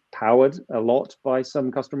wave powered a lot by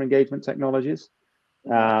some customer engagement technologies.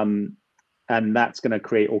 And that's going to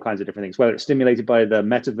create all kinds of different things, whether it's stimulated by the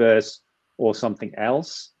metaverse or something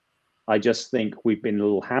else. I just think we've been a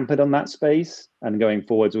little hampered on that space, and going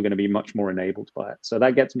forwards, we're going to be much more enabled by it. So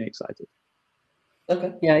that gets me excited.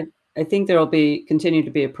 Okay. Yeah, I think there will continue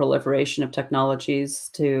to be a proliferation of technologies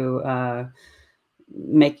to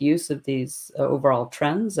make use of these overall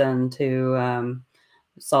trends and to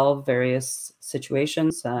solve various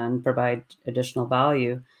situations and provide additional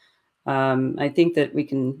value. I think that we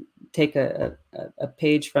can take a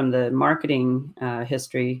page from the marketing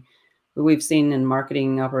history. We've seen in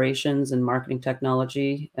marketing operations and marketing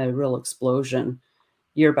technology a real explosion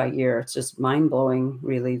year by year. It's just mind-blowing,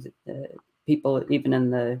 really. People, even in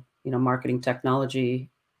the marketing technology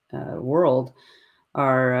world,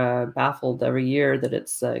 are baffled every year that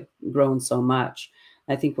it's grown so much.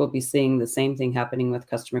 I think we'll be seeing the same thing happening with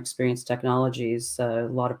customer experience technologies. A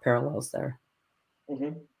lot of parallels there.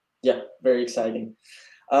 Mm-hmm. Yeah, very exciting.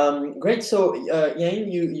 Great. So,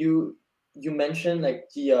 Yain, you mentioned like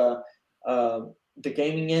the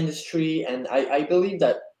gaming industry, and I believe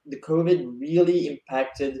that the COVID really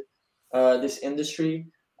impacted this industry.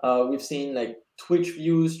 We've seen like Twitch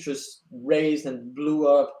views just raised and blew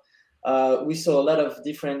up. We saw a lot of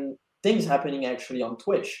different things happening actually on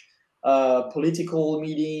Twitch, political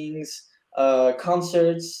meetings,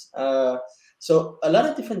 concerts. So a lot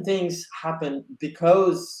of different things happened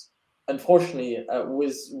because, unfortunately,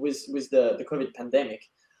 with the COVID pandemic.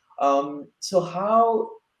 So how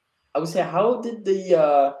did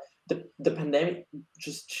the pandemic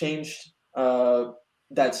just change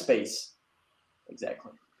that space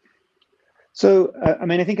exactly? So I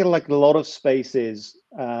mean, I think like a lot of spaces,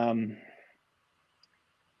 COVID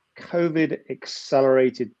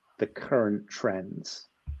accelerated the current trends.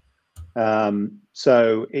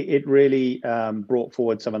 So it really brought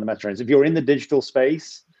forward some of the meta trends. If you're in the digital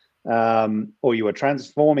space, or you were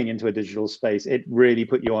transforming into a digital space, it really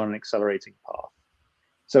put you on an accelerating path.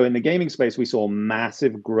 So in the gaming space, we saw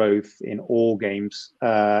massive growth in all games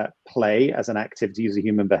play as an activity, as a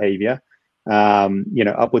human behavior.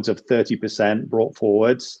 Upwards of 30% brought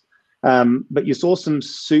forwards. But you saw some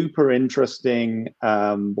super interesting,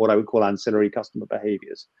 what I would call ancillary customer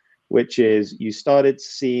behaviors, which is you started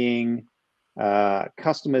seeing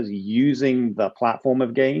customers using the platform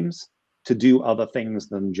of games to do other things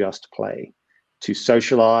than just play, to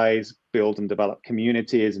socialize, build and develop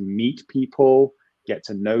communities, meet people, get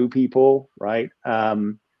to know people, right?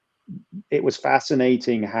 It was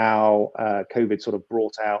fascinating how COVID sort of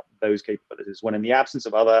brought out those capabilities, when in the absence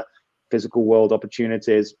of other physical world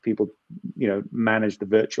opportunities, people, managed the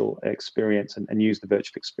virtual experience and used the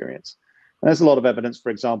virtual experience. And there's a lot of evidence,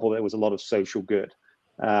 for example, there was a lot of social good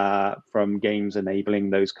from games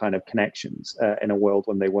enabling those kind of connections in a world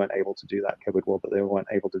when they weren't able to do that, COVID world, but they weren't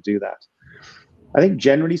able to do that. I think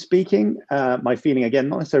generally speaking, my feeling, again,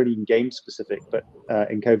 not necessarily in game specific, but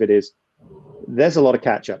in COVID is there's a lot of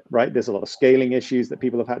catch up, right? There's a lot of scaling issues that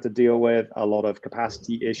people have had to deal with, a lot of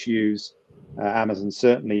capacity issues. Amazon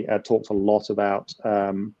certainly talked a lot about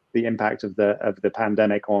the impact of the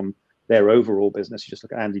pandemic on their overall business. You just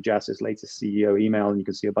look at Andy Jass's latest CEO email and you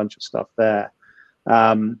can see a bunch of stuff there.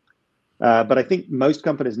 But I think most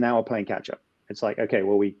companies now are playing catch up. It's like, okay,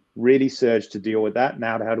 well, we really surged to deal with that.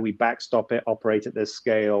 Now, how do we backstop it, operate at this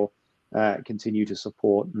scale, continue to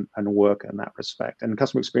support and work in that respect? And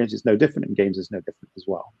customer experience is no different, and games is no different as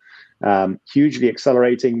well. Hugely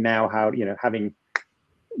accelerating now. How, having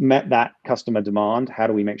met that customer demand, how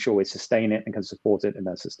do we make sure we sustain it and can support it in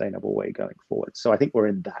a sustainable way going forward? So I think we're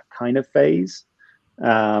in that kind of phase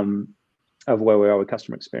of where we are with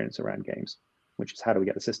customer experience around games, which is how do we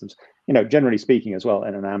get the systems, generally speaking as well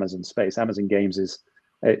in an Amazon space. Amazon Games is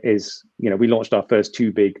we launched our first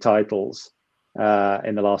 2 big titles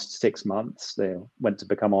in the last 6 months. They went to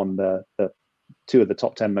become on the 2 of the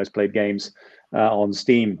top 10 most played games on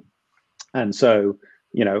Steam. And so,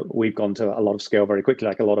 we've gone to a lot of scale very quickly,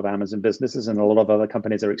 like a lot of Amazon businesses, and a lot of other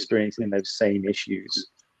companies are experiencing those same issues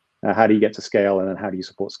How do you get to scale, and then how do you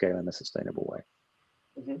support scale in a sustainable way?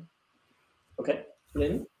 Mm-hmm. Okay,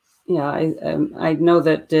 Lynn? Yeah, I know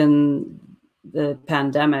that in the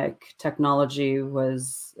pandemic, technology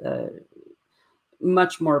was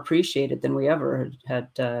much more appreciated than we ever had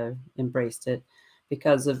embraced it,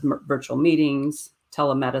 because of virtual meetings,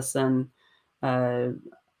 telemedicine,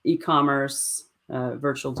 e-commerce,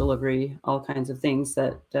 virtual delivery, all kinds of things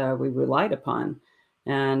that we relied upon.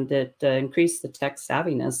 And it increased the tech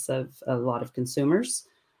savviness of a lot of consumers,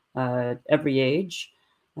 every age.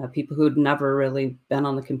 People who'd never really been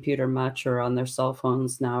on the computer much or on their cell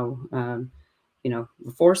phones now, were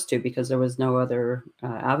forced to, because there was no other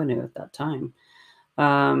avenue at that time.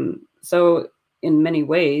 So in many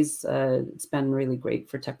ways, it's been really great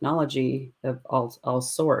for technology of all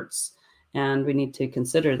sorts. And we need to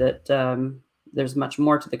consider that there's much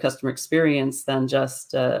more to the customer experience than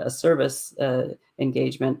just a service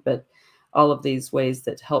engagement, but all of these ways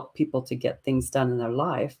that help people to get things done in their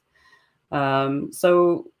life.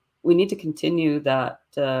 So we need to continue that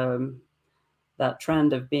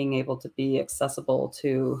trend of being able to be accessible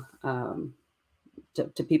to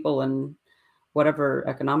people in whatever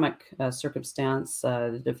economic circumstance,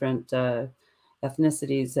 the different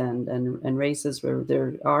ethnicities and races, where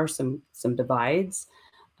there are some divides,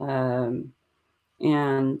 and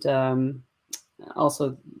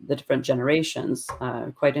also the different generations.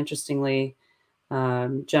 Quite interestingly,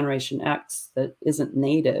 Generation X, that isn't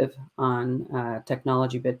native on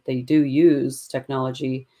technology, but they do use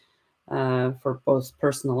technology for both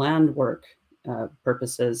personal and work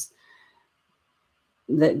purposes.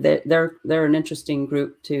 They're an interesting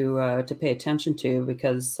group to pay attention to,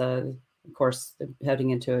 because of course they're heading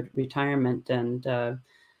into retirement, and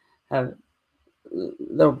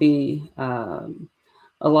there'll be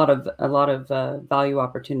a lot of value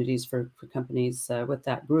opportunities for companies with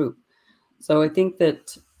that group. So I think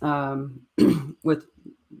that with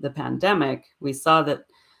the pandemic, we saw that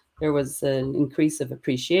there was an increase of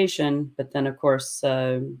appreciation, but then of course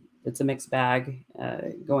it's a mixed bag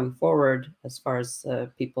going forward as far as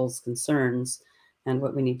people's concerns and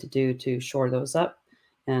what we need to do to shore those up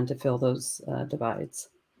and to fill those divides.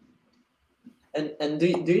 And do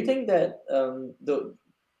you think that the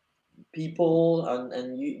people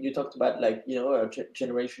and you talked about, like,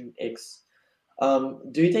 Generation X,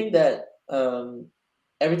 do you think that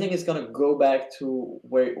everything is going to go back to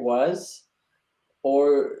where it was,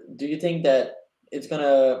 or do you think that it's going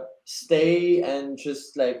to stay and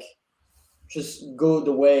just go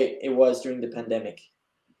the way it was during the pandemic?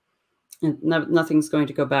 And nothing's going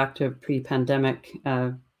to go back to pre-pandemic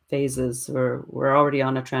phases. We're already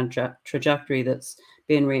on a trajectory that's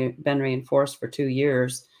been reinforced for 2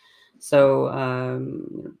 years. So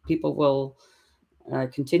people will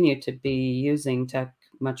continue to be using tech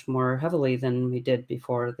much more heavily than we did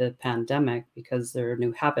before the pandemic, because there are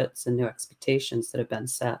new habits and new expectations that have been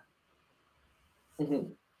set.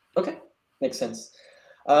 Mm-hmm. Okay, makes sense.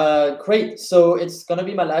 Great. So it's gonna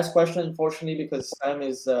be my last question, unfortunately, because time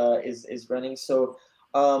is running. So,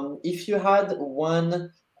 if you had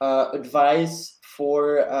one advice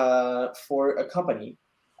for a company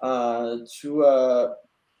to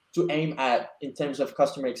aim at in terms of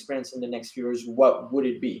customer experience in the next few years, what would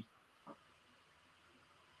it be?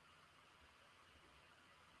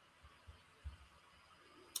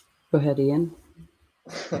 Go ahead, Ian.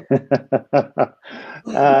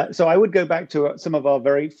 So I would go back to some of our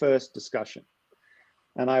very first discussion,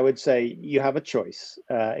 and I would say you have a choice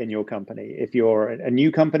in your company. If you're a new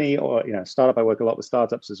company or startup, I work a lot with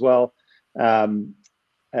startups as well.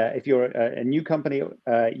 If you're a new company,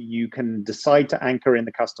 you can decide to anchor in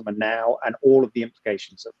the customer now and all of the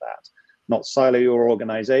implications of that. Not silo your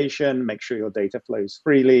organization, make sure your data flows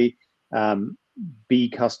freely, be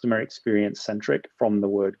customer experience centric from the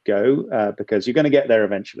word go, because you're going to get there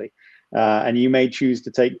eventually. And you may choose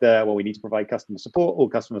to take we need to provide customer support, or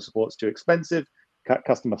customer support's too expensive, cut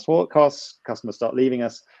customer support costs, customers start leaving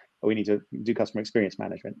us, or we need to do customer experience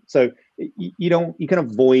management. So you can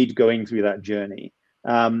avoid going through that journey.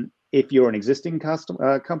 If you're an existing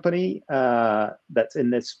company that's in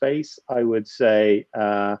this space, I would say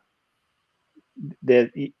that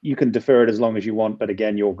you can defer it as long as you want, but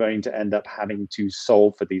again, you're going to end up having to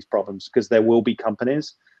solve for these problems, because there will be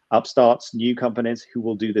companies, upstarts, new companies, who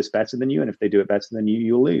will do this better than you, and if they do it better than you,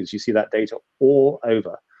 you'll lose. You see that data all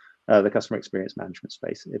over the customer experience management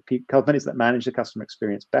space. If companies that manage the customer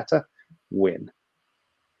experience better win.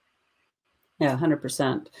 Yeah,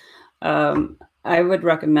 100%. I would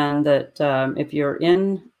recommend that if you're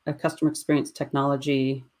in a customer experience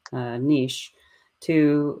technology niche,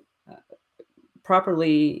 to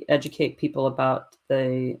properly educate people about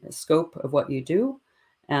the scope of what you do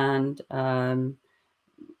and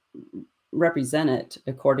represent it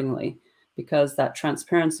accordingly, because that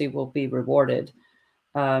transparency will be rewarded.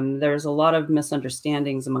 There's a lot of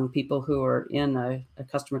misunderstandings among people who are in a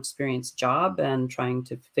customer experience job and trying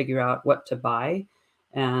to figure out what to buy,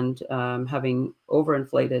 and having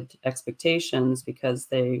overinflated expectations because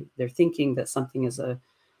they're thinking that something is a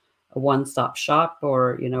one-stop shop,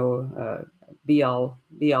 or be all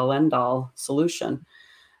end all solution,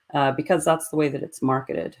 because that's the way that it's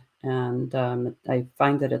marketed. And I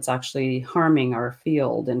find that it's actually harming our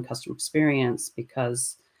field in customer experience,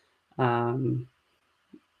 because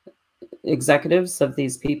executives of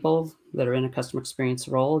these people that are in a customer experience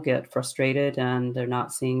role get frustrated, and they're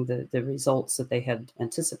not seeing the results that they had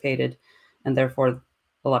anticipated. And therefore,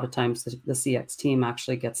 a lot of times the CX team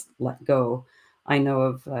actually gets let go. I know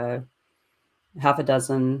of half a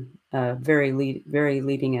dozen very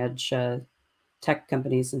leading edge tech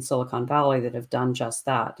companies in Silicon Valley that have done just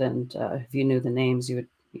that. And if you knew the names, you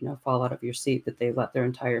would fall out of your seat that they let their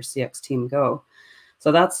entire CX team go.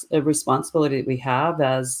 So that's a responsibility that we have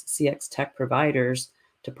as CX tech providers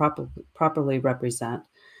to properly represent.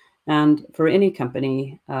 And for any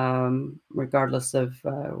company, regardless of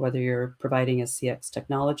whether you're providing a CX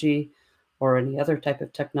technology or any other type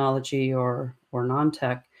of technology or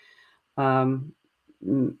non-tech,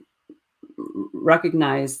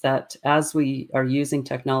 recognize that as we are using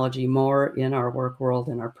technology more in our work world,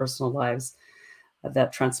 in our personal lives,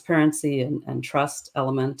 that transparency and trust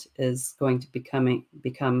element is going to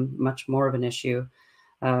become much more of an issue,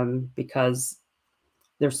 because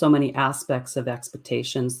there's so many aspects of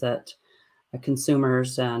expectations that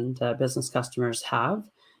consumers and business customers have,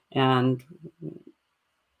 and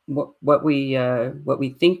what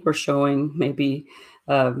we think we're showing may be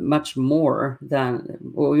much more than,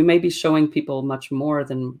 well, we may be showing people much more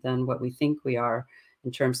than what we think we are,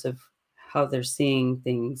 in terms of how they're seeing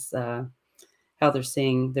things, how they're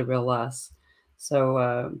seeing the real us. So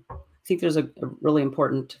I think there's a really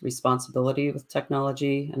important responsibility with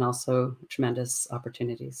technology, and also tremendous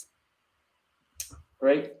opportunities.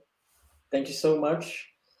 Great. Thank you so much,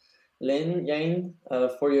 Lynn, Yang,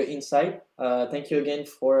 for your insight. Thank you again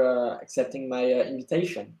for accepting my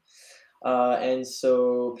invitation. And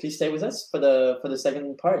so please stay with us for the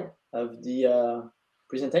second part of the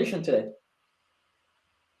presentation today.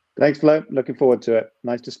 Thanks, Flo. Looking forward to it.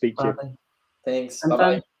 Nice to speak to you. Thanks.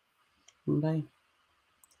 Bye-bye. Bye.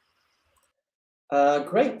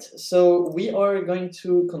 Great. So we are going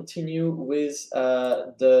to continue with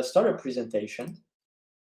the startup presentation.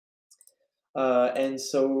 And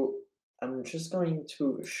so I'm just going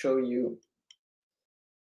to show you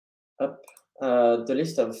up the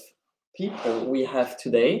list of people we have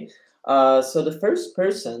today. So the first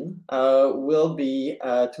person will be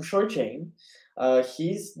Tushar Jain.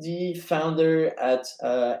 He's the founder at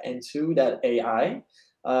N2.ai.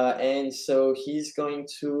 And so he's going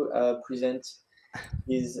to present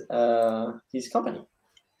his company.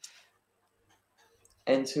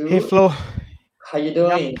 N2. Hey, Flo. How you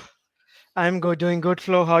doing? Yep. I'm good, doing good,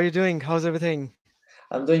 Flo. How are you doing? How's everything?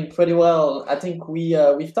 I'm doing pretty well. I think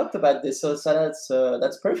we've talked about this, so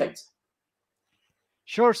that's perfect.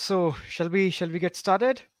 Sure. So shall we get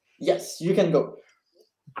started? Yes, you can go.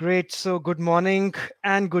 Great. So good morning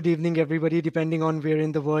and good evening, everybody, depending on where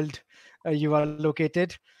in the world you are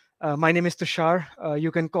located. My name is Tushar.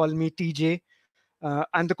 You can call me TJ.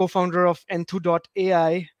 I'm the co-founder of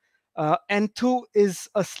N2.ai. N2 is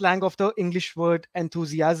a slang of the English word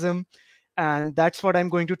enthusiasm. And that's what I'm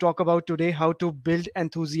going to talk about today, how to build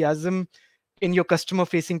enthusiasm in your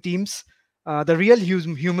customer-facing teams, the real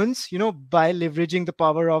humans, by leveraging the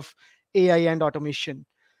power of AI and automation.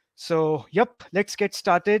 So, yep, let's get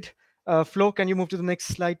started. Flo, can you move to the next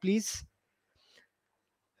slide, please?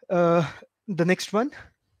 The next one.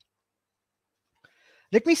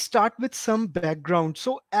 Let me start with some background.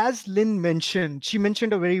 So as Lynn mentioned, she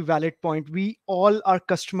mentioned a very valid point. We all are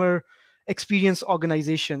customer experience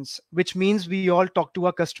organizations, which means we all talk to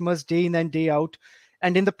our customers day in and day out.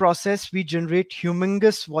 And in the process, we generate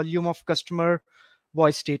humongous volume of customer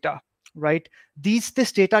voice data, right? This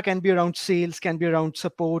data can be around sales, can be around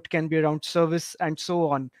support, can be around service, and so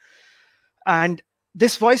on. And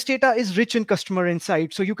this voice data is rich in customer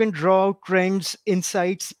insight. So you can draw out trends,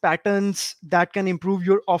 insights, patterns that can improve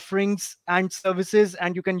your offerings and services,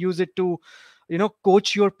 and you can use it to,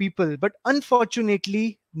 coach your people. But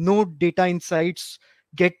unfortunately, no data insights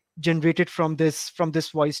get generated from this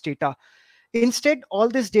voice data. Instead, all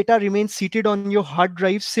this data remains seated on your hard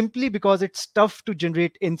drive simply because it's tough to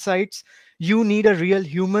generate insights. You need a real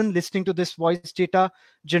human listening to this voice data,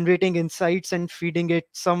 generating insights and feeding it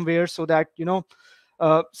somewhere so that,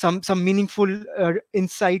 some meaningful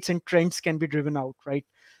insights and trends can be driven out, right?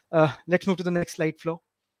 Let's move to the next slide, Flo.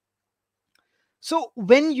 So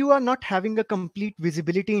when you are not having a complete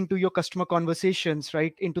visibility into your customer conversations,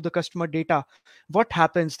 right, into the customer data, what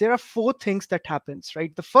happens? There are four things that happens,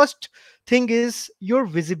 right? The first thing is your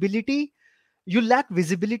visibility. You lack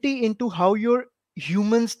visibility into how your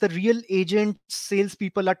humans, the real agents,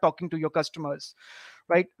 salespeople are talking to your customers,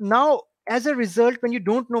 right? Now, as a result, when you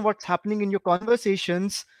don't know what's happening in your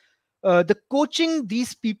conversations, the coaching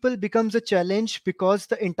these people becomes a challenge because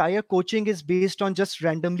the entire coaching is based on just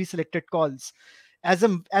randomly selected calls. As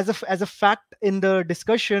a fact in the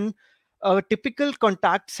discussion, a typical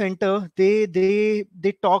contact center, they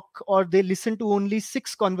talk or they listen to only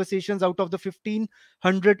 6 conversations out of the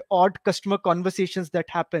 1500 odd customer conversations that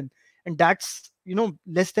happen, and that's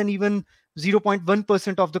less than even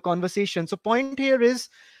 0.1% of the conversation. So point here is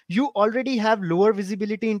you already have lower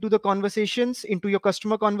visibility into the conversations, into your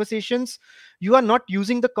customer conversations. You are not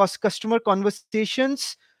using the customer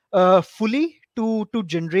conversations fully to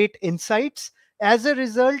generate insights. As a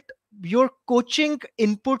result, your coaching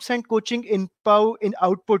inputs and coaching in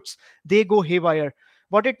outputs, they go haywire.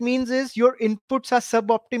 What it means is your inputs are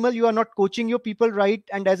suboptimal, you are not coaching your people right,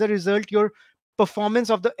 and as a result your performance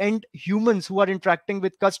of the end humans who are interacting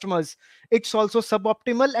with customers, it's also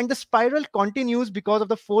suboptimal, and the spiral continues because of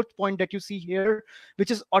the fourth point that you see here, which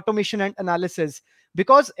is automation and analysis.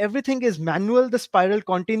 Because everything is manual, the spiral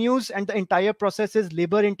continues and the entire process is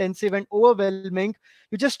labor intensive and overwhelming.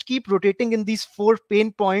 You just keep rotating in these 4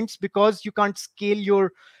 pain points because you can't scale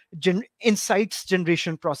your insights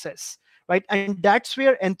generation process, right? And that's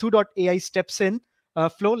where Enthoo.ai steps in.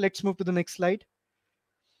 Flo, let's move to the next slide.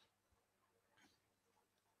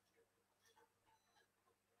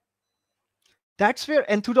 That's where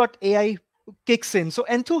Enthoo.ai kicks in. So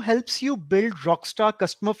Enthoo helps you build rockstar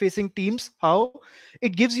customer facing teams. How?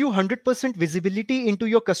 It gives you 100% visibility into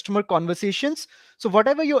your customer conversations. So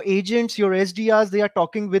whatever your agents, your SDRs, they are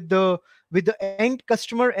talking with the end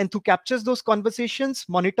customer, Enthoo captures those conversations,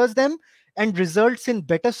 monitors them, and results in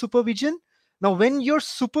better supervision. Now, when your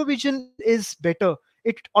supervision is better,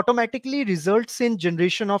 it automatically results in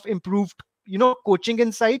generation of improved coaching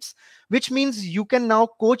insights, which means you can now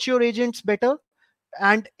coach your agents better,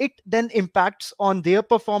 and it then impacts on their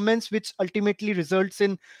performance, which ultimately results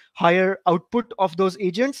in higher output of those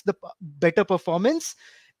agents, the better performance.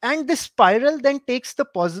 And the spiral then takes the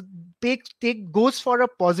positive goes for a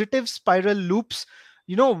positive spiral loops,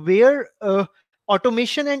 where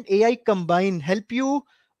automation and AI combine, help you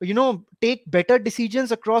take better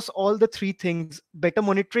decisions across all the three things: better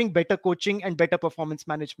monitoring, better coaching, and better performance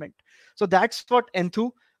management. So that's what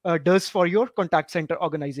Enthoo does for your contact center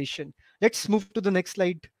organization. Let's move to the next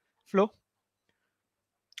slide, Flo.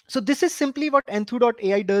 So this is simply what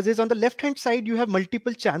Enthoo.ai does. Is on the left hand side you have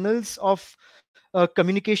multiple channels of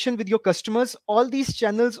communication with your customers. All these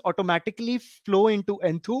channels automatically flow into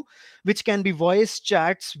Enthoo, which can be voice,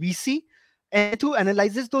 chats, VC. Enthoo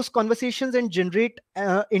analyzes those conversations and generate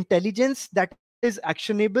intelligence that is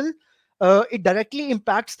actionable. It directly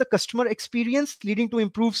impacts the customer experience, leading to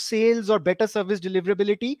improved sales or better service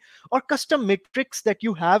deliverability or custom metrics that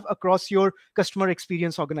you have across your customer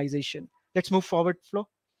experience organization. Let's move forward, Flo.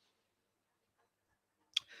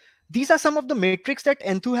 These are some of the metrics that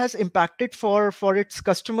Enthoo has impacted for its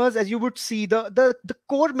customers. As you would see, the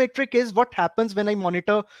core metric is what happens when I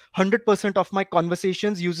monitor 100% of my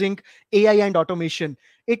conversations using AI and automation.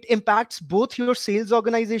 It impacts both your sales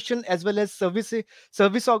organization as well as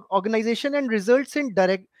organization, and results in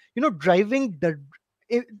direct driving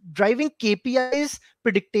KPIs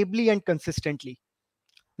predictably and consistently.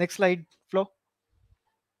 Next slide, Flo.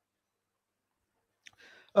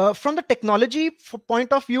 From the technology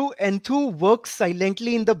point of view, Enthoo works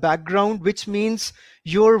silently in the background, which means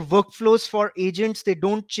your workflows for agents, they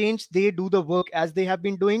don't change. They do the work as they have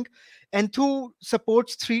been doing. Enthoo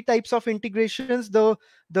supports 3 types of integrations. The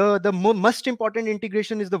most important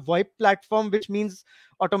integration is the VoIP platform, which means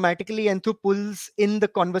automatically Enthoo pulls in the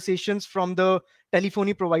conversations from the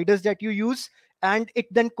telephony providers that you use, and it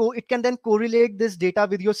can then correlate this data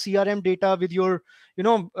with your CRM data, with your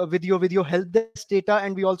with your help desk data,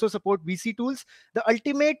 and we also support VC tools. The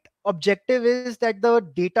ultimate objective is that the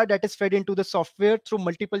data that is fed into the software through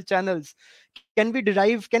multiple channels can we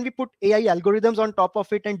put AI algorithms on top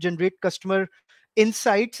of it and generate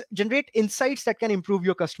insights that can improve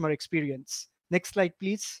your customer experience. Next slide,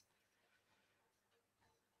 please.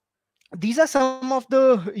 These are some of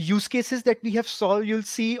the use cases that we have solved. You'll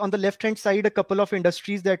see on the left hand side a couple of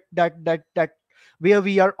industries that where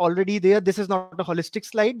we are already there. This is not a holistic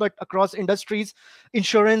slide, but across industries: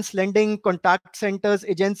 insurance, lending, contact centers,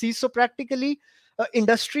 agencies. So practically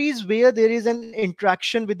Industries where there is an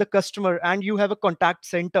interaction with the customer and you have a contact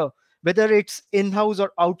center, whether it's in-house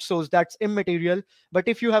or outsourced, that's immaterial. But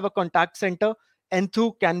if you have a contact center,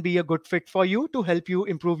 Enthu can be a good fit for you to help you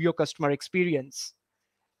improve your customer experience.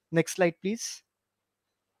 Next slide, please.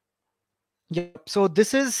 Yep. So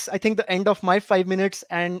this is, I think, the end of my 5 minutes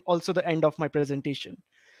and also the end of my presentation.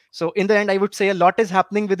 So in the end, I would say a lot is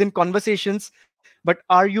happening within conversations, but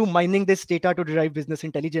are you mining this data to derive business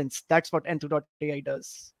intelligence? That's what Enthu.ai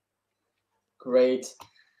does. Great.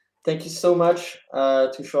 Thank you so much,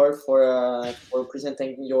 Tushar, for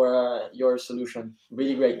presenting your solution.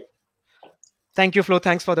 Really great. Thank you, Flo.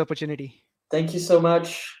 Thanks for the opportunity. Thank you so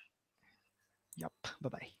much. Yep.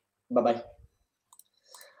 Bye-bye. Bye-bye.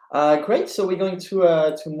 Great. So we're going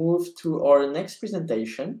to move to our next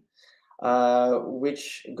presentation,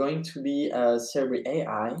 which going to be Cerebri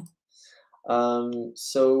AI.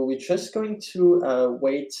 So we're just going to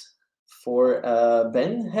wait for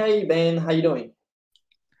Ben. Hey, Ben, how you doing?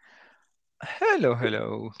 Hello,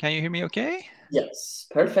 hello. Can you hear me okay? Yes,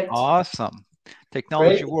 perfect. Awesome.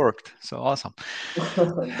 Technology worked, so awesome.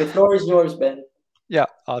 The floor is yours, Ben. Yeah,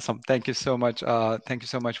 awesome. Thank you so much. Thank you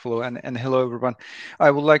so much, Flo, and hello, everyone. I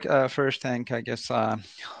would like first thank, I guess,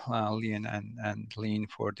 Leon and Lean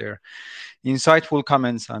for their insightful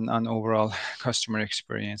comments on overall customer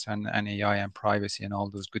experience and AI and privacy and all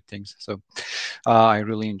those good things. So I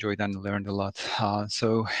really enjoyed and learned a lot.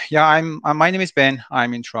 So yeah, my name is Ben.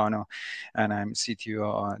 I'm in Toronto, and I'm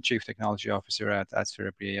CTO, Chief Technology Officer at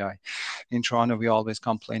Cerebri AI. In Toronto, we always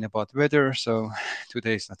complain about weather, so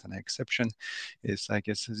today is not an exception. It's, I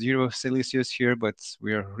guess, 0 Celsius here, but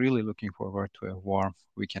we are really looking forward to a warm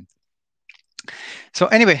weekend. So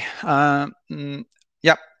anyway,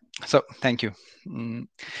 yeah. So thank you.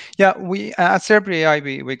 Yeah, we at Cerebri AI,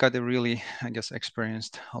 we got a really, I guess,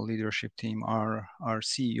 experienced leadership team. Our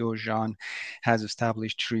CEO Jean has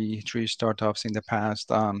established three startups in the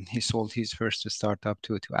past. He sold his first startup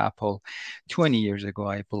to Apple 20 years ago,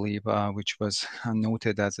 I believe, which was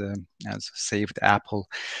noted as saved Apple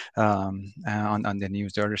on the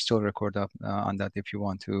news. There are still record up on that if you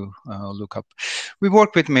want to look up. We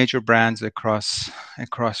work with major brands across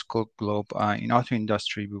globe. In auto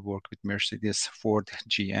industry, we work with Mercedes, Ford,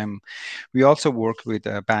 GM. We also work with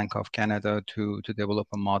Bank of Canada to develop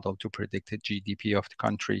a model to predict the GDP of the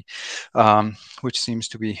country, which seems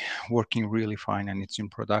to be working really fine, and it's in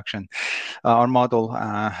production. Our model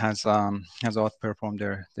has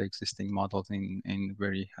outperformed the existing models in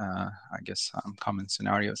very, I guess, common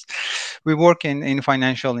scenarios. We work in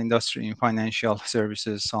financial industry, in financial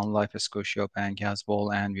services on Life Scotia Bank as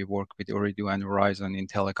well, and we work with Ooredoo and Verizon in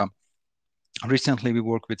telecom. Recently, we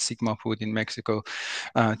worked with Sigma Food in Mexico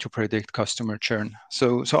to predict customer churn.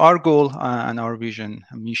 So our goal and our vision,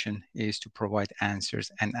 mission is to provide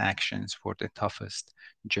answers and actions for the toughest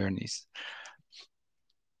journeys.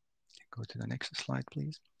 Go to the next slide,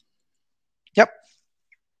 please. Yep.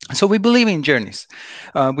 So we believe in journeys.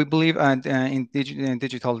 We believe in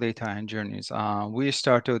digital data and journeys. We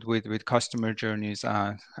started with customer journeys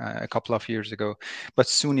a couple of years ago, but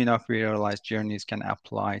soon enough we realized journeys can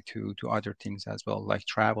apply to other things as well, like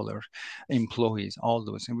travelers, employees, all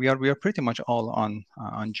those. And we are pretty much all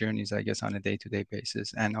on journeys, I guess, on a day-to-day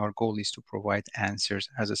basis. And our goal is to provide answers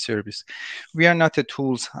as a service. We are not a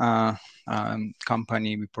tools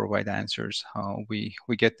company. We provide answers. We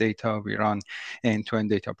get data. We run end-to-end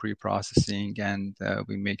data pre-processing, and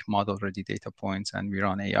we make model-ready data points, and we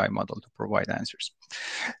run AI model to provide answers.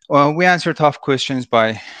 We answer tough questions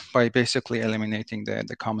by basically eliminating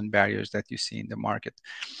the common barriers that you see in the market.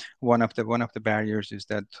 One of the barriers is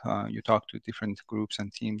that you talk to different groups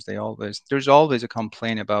and teams. There's always a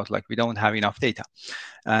complaint about, like, we don't have enough data,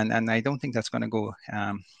 and I don't think that's going to go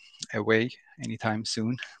away anytime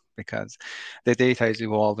soon, because the data is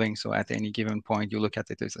evolving. So at any given point, you look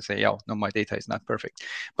at it and say, oh, no, my data is not perfect.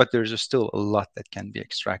 But there's still a lot that can be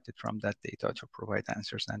extracted from that data to provide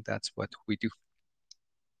answers, and that's what we do.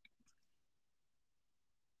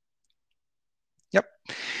 Yep.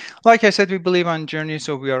 Like I said, we believe on journeys,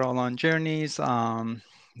 so we are all on journeys.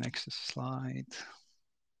 Next slide.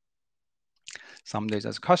 Some days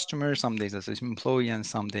as a customer, some days as an employee, and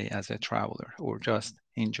some day as a traveler, or just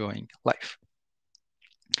enjoying life.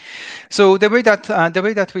 So the way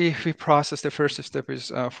that we process, the first step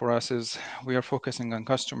is for us is we are focusing on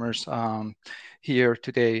customers. here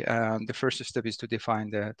today, the first step is to define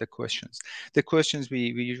the questions. The questions we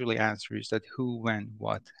usually answer is that who, when,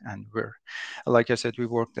 what, and where. Like I said, we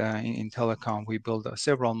worked in telecom. We built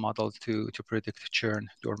several models to predict churn,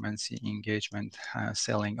 dormancy, engagement,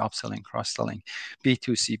 selling, upselling, cross-selling,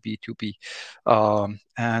 B2C, B2B.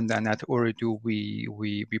 And then at Ooredoo,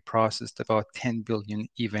 we processed about 10 billion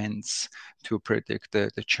events to predict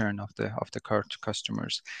the churn of the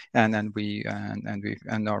customers, and then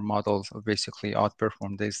and our models basically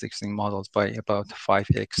outperformed the existing models by about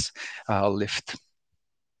 5x lift.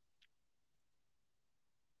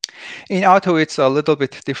 In auto, it's a little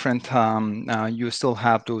bit different. You still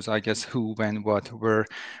have those, I guess, who, when, what, where,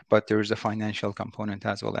 but there's a financial component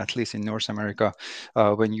as well. At least in North America,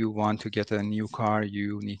 when you want to get a new car,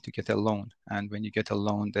 you need to get a loan. And when you get a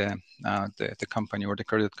loan, the company or the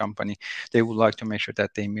credit company, they would like to make sure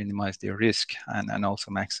that they minimize their risk and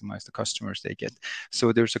also maximize the customers they get.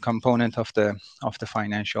 So there's a component of the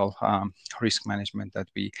financial risk management that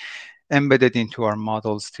we embedded into our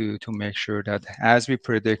models to make sure that as we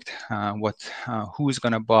predict who's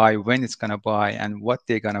going to buy, when it's going to buy, and what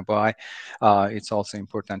they're going to buy, it's also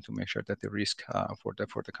important to make sure that the risk for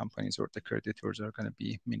the companies or the creditors are going to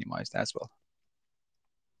be minimized as well.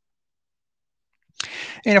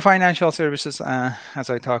 In financial services, as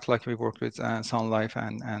I talked, like we worked with Sun Life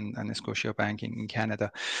and Scotia Banking in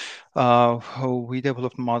Canada, we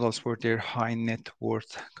developed models for their high net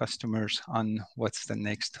worth customers on what's the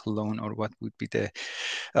next loan or what would be the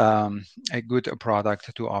a good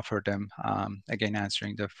product to offer them. Again,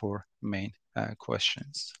 answering the 4 main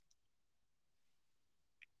questions.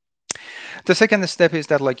 The second step is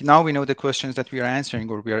that, like, now we know the questions that we are answering,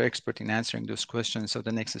 or we are expert in answering those questions. So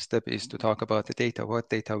the next step is to talk about the data, what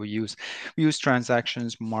data we use. We use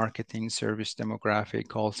transactions, marketing, service demographic,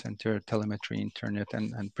 call center, telemetry, internet,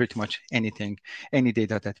 and pretty much anything, any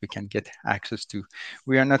data that we can get access to.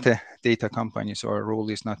 We are not a data company, so our role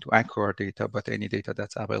is not to acquire data, but any data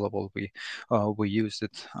that's available, we use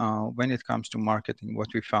it. When it comes to marketing, what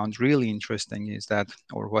we found really interesting is that,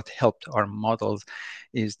 or what helped our models,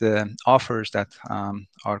 is the offers that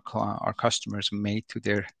our customers made to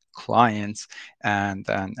their clients and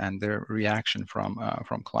their reaction from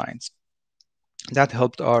clients. That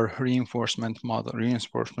helped our reinforcement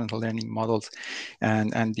learning models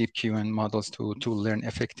and deep QN models to learn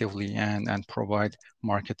effectively and provide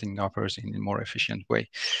marketing offers in a more efficient way.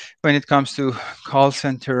 When it comes to call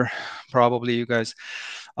center, probably you guys,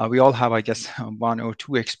 we all have, I guess, 1 or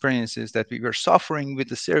 2 experiences that we were suffering with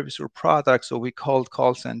the service or product. So we called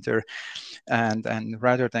call center, and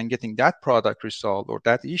rather than getting that product resolved or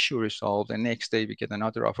that issue resolved, the next day we get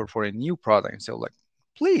another offer for a new product. And so, like,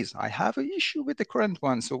 please, I have an issue with the current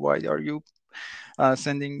one. So why are you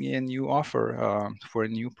sending me a new offer for a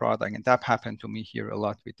new product? And that happened to me here a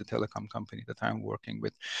lot with the telecom company that I'm working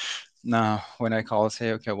with. Now, when I call,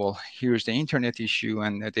 say, okay, well, here's the internet issue,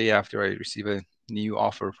 and a day after I receive a new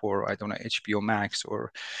offer for, I don't know, HBO Max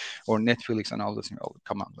or Netflix and all those things. Oh,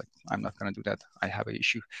 come on, like, I'm not going to do that. I have an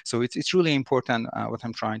issue. So it's really important. What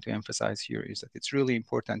I'm trying to emphasize here is that it's really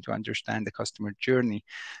important to understand the customer journey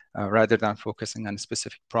rather than focusing on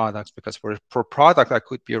specific products, because for product, I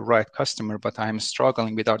could be a right customer, but I'm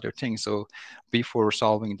struggling with other things. So before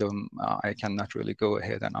solving them, I cannot really go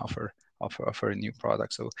ahead and offer a new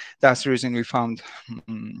product. So that's the reason we found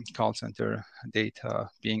call center data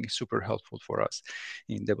being super helpful for us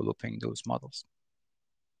in developing those models.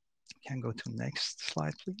 Can go to next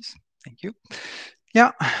slide, please. Thank you.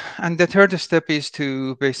 Yeah, and the third step is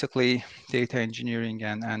to basically data engineering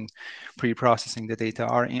and pre-processing the data.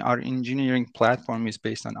 Our engineering platform is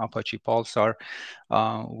based on Apache Pulsar.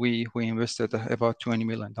 We invested about $20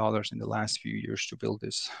 million in the last few years to build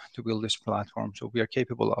this platform. So we are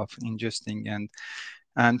capable of ingesting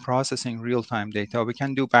and processing real-time data. We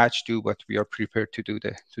can do batch too, but we are prepared to do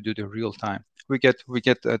the real-time. We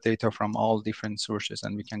get data from all different sources,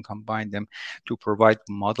 and we can combine them to provide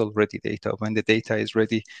model-ready data. When the data is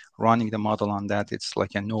ready, running the model on that, it's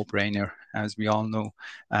like a no-brainer, as we all know,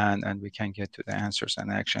 and we can get to the answers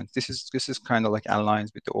and actions. This is kind of like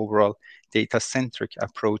aligns with the overall data-centric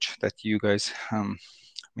approach that you guys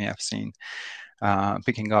may have seen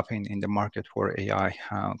picking up in the market for AI,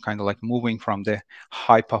 kind of like moving from the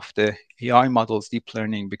hype of the AI models, deep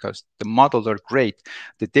learning, because the models are great.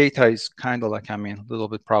 The data is kind of like, a little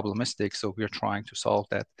bit problematic. So we're trying to solve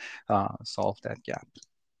that gap.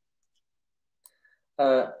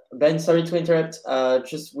 Ben, sorry to interrupt.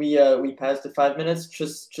 Just we passed the 5 minutes.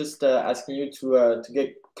 Just asking you to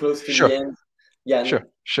get close to the end. Yeah. Sure.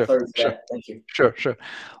 Sorry for that. Thank you. Sure.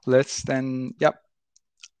 Let's then. Yep.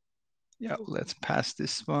 Yeah. Let's pass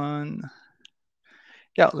this one.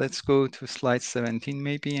 Yeah, let's go to slide 17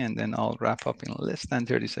 maybe, and then I'll wrap up in less than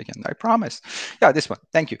 30 seconds. I promise. Yeah, this one.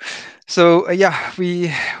 Thank you. So yeah,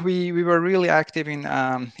 we were really active in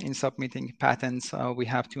submitting patents. We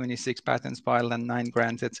have 26 patents filed and 9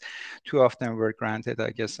 granted. 2 of them were granted, I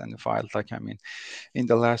guess, and filed like in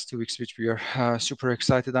the last 2 weeks, which we are super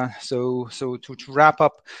excited on. So to wrap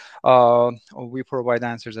up, we provide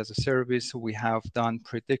answers as a service. We have done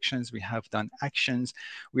predictions. We have done actions.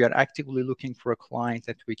 We are actively looking for a client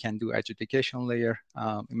that we can do adjudication layer.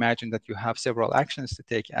 Imagine that you have several actions to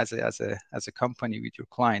take as a company with your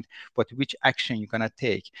client, but which action you're gonna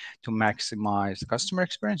take to maximize customer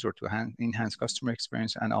experience or to enhance customer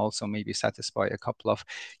experience, and also maybe satisfy a couple of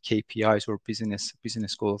KPIs or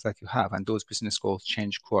business goals that you have, and those business goals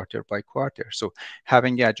change quarter by quarter. So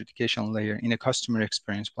having the adjudication layer in a customer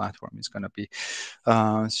experience platform is gonna be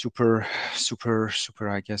super,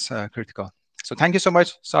 I guess, critical. So thank you so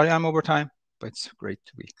much. Sorry I'm over time, but it's great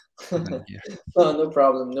to be here. No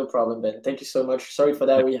problem, Ben. Thank you so much. Sorry for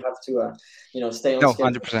that. Yeah. We have to, stay on No,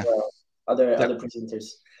 schedule 100%. for other Yep. presenters.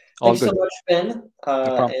 All Thank you good. so much, Ben, No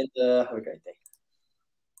problem. and have a great day.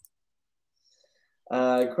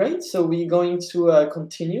 Great. So we're going to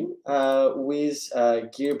continue with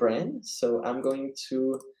Gearbrand. So I'm going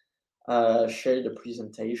to share the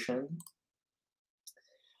presentation.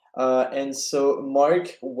 And so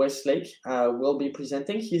Mark Westlake will be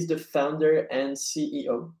presenting. He's the founder and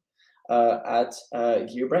CEO at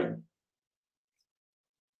Gearbrand.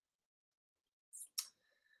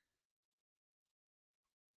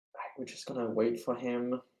 We're just gonna wait for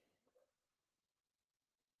him.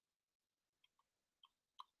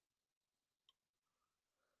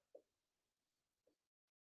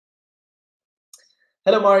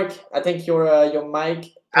 Hello, Mark. I think your mic.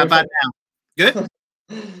 Perfect. How about now? Good.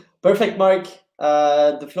 Perfect, Mark.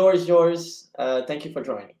 The floor is yours. Thank you for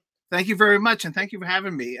joining. Thank you very much, and thank you for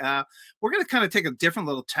having me. We're going to kind of take a different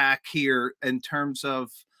little tack here in terms of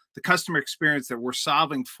the customer experience that we're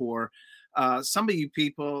solving for. Some of you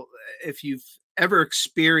people, if you've ever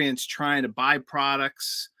experienced trying to buy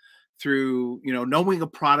products through, knowing a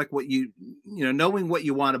product, knowing what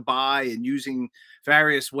you want to buy and using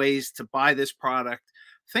various ways to buy this product,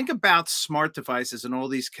 think about smart devices and all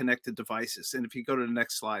these connected devices. And if you go to the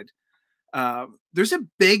next slide, there's a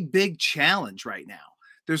big challenge right now.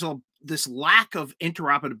 There's this lack of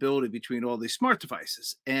interoperability between all these smart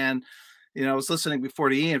devices. And, I was listening before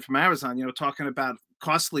to Ian from Amazon, talking about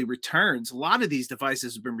costly returns. A lot of these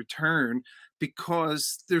devices have been returned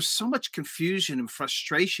because there's so much confusion and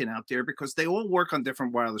frustration out there because they all work on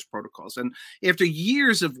different wireless protocols. And after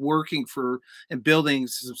years of working and building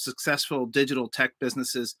some successful digital tech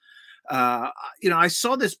businesses, I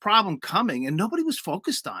saw this problem coming and nobody was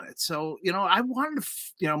focused on it. So, I wanted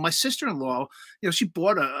to, my sister-in-law, she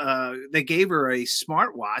bought they gave her a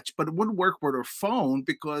smartwatch, but it wouldn't work with her phone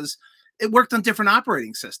because it worked on different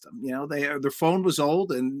operating system. Their phone was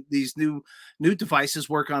old, and these new devices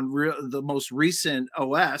work on the most recent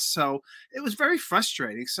OS. So it was very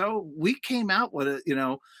frustrating. So we came out with it,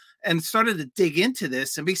 and started to dig into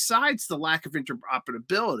this. And besides the lack of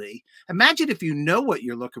interoperability, imagine if you know what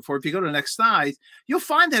you're looking for. If you go to the next slide, you'll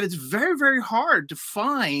find that it's very hard to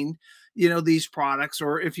find, these products.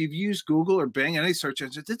 Or if you've used Google or Bing, any search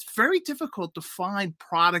engines, it's very difficult to find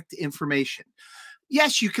product information.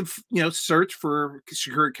 Yes, you can, search for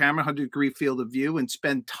secure camera, 100-degree field of view, and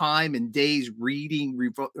spend time and days reading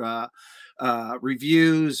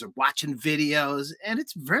reviews or watching videos. And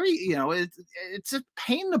it's very, it's a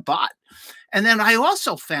pain in the butt. And then I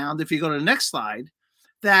also found, if you go to the next slide,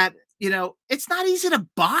 that, it's not easy to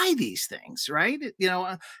buy these things, right?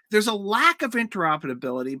 There's a lack of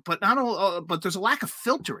interoperability, but there's a lack of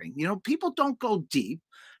filtering. People don't go deep.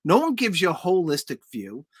 No one gives you a holistic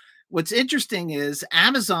view. What's interesting is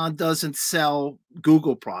Amazon doesn't sell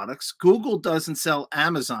Google products. Google doesn't sell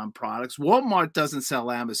Amazon products. Walmart doesn't sell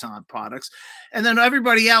Amazon products. And then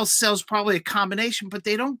everybody else sells probably a combination, but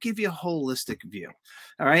they don't give you a holistic view.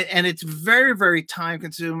 All right. And it's very time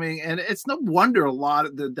consuming. And it's no wonder a lot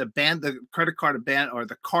of the credit card or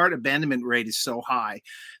the card abandonment rate is so high.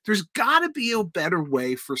 There's got to be a better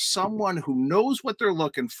way for someone who knows what they're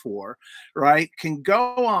looking for, right? Can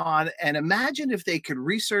go on and imagine if they could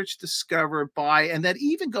research, discover, buy, and then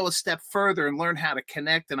even go a step further and learn how to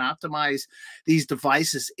connect and optimize these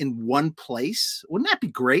devices in one place. Wouldn't that be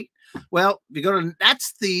great? Well, if you go to,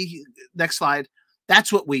 that's the next slide.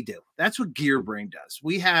 That's what we do. That's what Gearbrand does.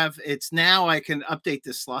 It's now, I can update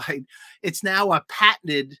this slide. It's now a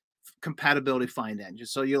patented compatibility find engine.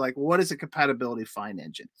 So you're like, what is a compatibility find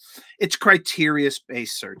engine? It's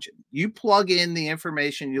criteria-based searching. You plug in the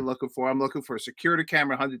information you're looking for. I'm looking for a security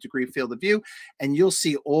camera, 100-degree field of view, and you'll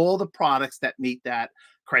see all the products that meet that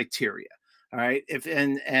criteria. All right.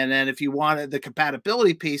 And then if you wanted the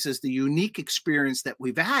compatibility piece is the unique experience that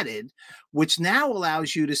we've added, which now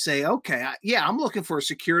allows you to say, okay, yeah, I'm looking for a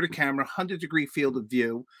security camera, 100-degree field of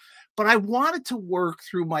view, but I want it to work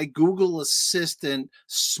through my Google Assistant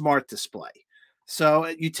smart display. So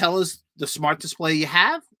you tell us the smart display you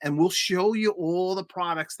have, and we'll show you all the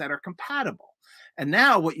products that are compatible. And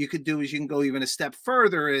now what you could do is you can go even a step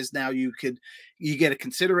further is now you get a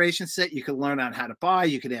consideration set. You can learn on how to buy.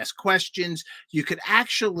 You could ask questions. You could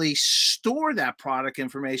actually store that product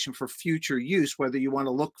information for future use, whether you want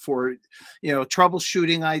to look for,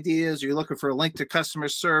 troubleshooting ideas, or you're looking for a link to customer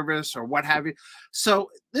service or what have you. So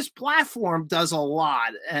this platform does a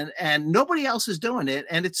lot, and nobody else is doing it.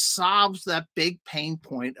 And it solves that big pain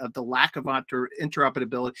point of the lack of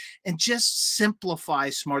interoperability and just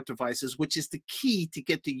simplifies smart devices, which is the key to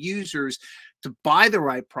get the users to buy the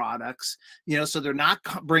right products, so they're not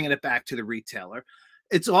bringing it back to the retailer.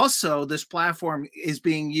 It's also, this platform is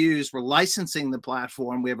being used. We're licensing the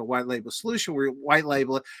platform. We have a white label solution. We white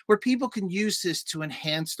label it where people can use this to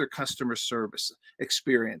enhance their customer service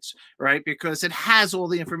experience, right? Because it has all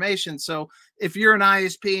the information. So if you're an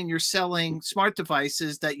ISP and you're selling smart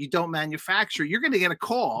devices that you don't manufacture, you're going to get a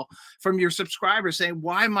call from your subscriber saying,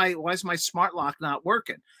 why is my smart lock not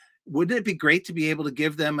working? Wouldn't it be great to be able to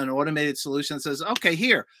give them an automated solution that says, okay,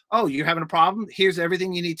 here, oh, you're having a problem? Here's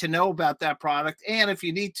everything you need to know about that product. And if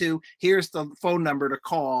you need to, here's the phone number to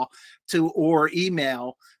call to or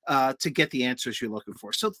email to get the answers you're looking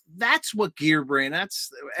for. So that's what GearBrain,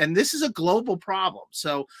 and this is a global problem.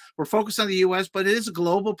 So we're focused on the US, but it is a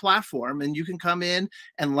global platform, and you can come in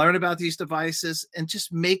and learn about these devices and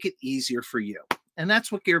just make it easier for you. And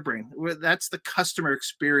that's what GearBrain, that's the customer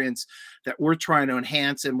experience that we're trying to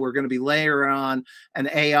enhance. And we're going to be layering on an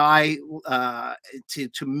AI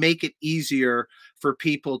to make it easier for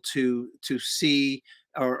people to see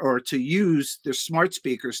or to use their smart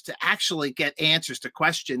speakers to actually get answers to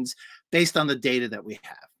questions based on the data that we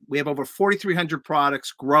have. We have over 4,300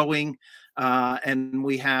 products growing, and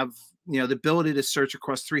we have the ability to search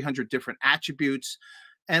across 300 different attributes.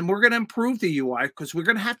 And we're going to improve the UI because we're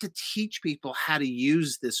going to have to teach people how to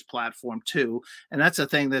use this platform too. And that's a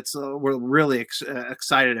thing that's we're really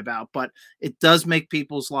excited about. But it does make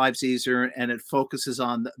people's lives easier, and it focuses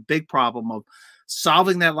on the big problem of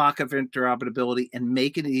solving that lack of interoperability and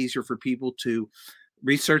making it easier for people to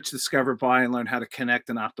research, discover, buy, and learn how to connect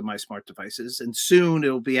and optimize smart devices. And soon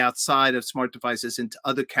it'll be outside of smart devices into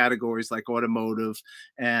other categories like automotive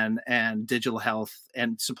and digital health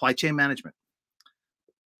and supply chain management.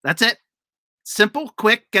 That's it. Simple,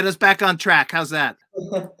 quick, get us back on track. How's that?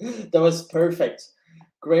 That was perfect.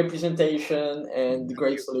 Great presentation and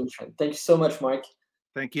great solution. Thank you so much, Mark.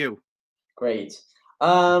 Thank you. Great.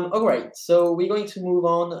 All right. So we're going to move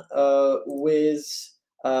on with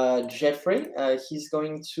Jeffrey. He's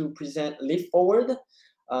going to present Leap Forward.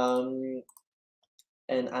 And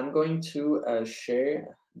I'm going to share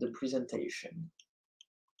the presentation.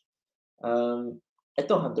 I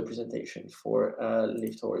don't have the presentation for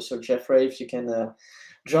Leap Forward. So Jeffrey, if you can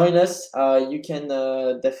join us, you can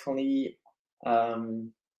definitely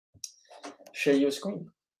share your screen.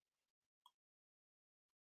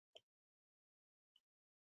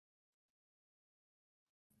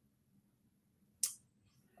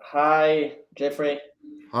 Hi, Jeffrey.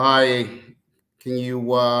 Hi. Can you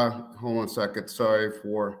hold on a second? Sorry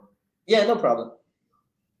for. Yeah, no problem.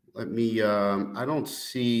 Let me. I don't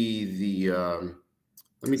see the.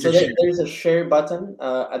 Let me so just. There's a share button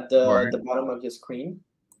at the bottom of your screen,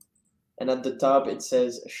 and at the top it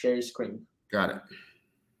says share screen. Got it.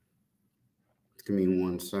 Give me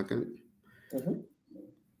 1 second. Mm-hmm.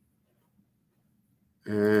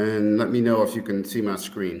 And let me know if you can see my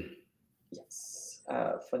screen. Yes.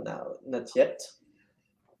 For now, not yet.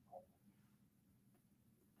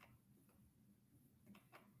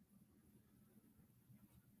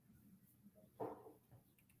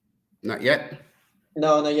 Not yet?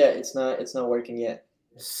 No, not yet. It's not working yet.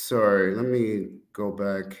 Sorry, let me go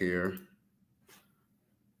back here.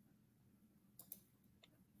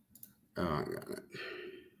 Oh, I got it.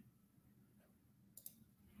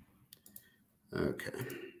 Okay.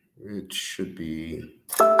 It should be.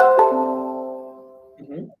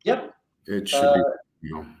 Mm-hmm. Yep. It should be.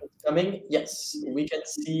 It's coming. Yes, we can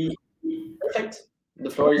see. Perfect. The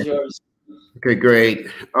floor is yours. Okay, great.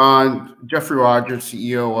 Jeffrey Rogers,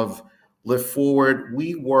 CEO of Lift Forward.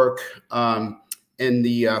 We work in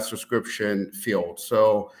the subscription field.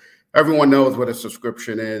 So everyone knows what a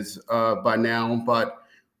subscription is by now, but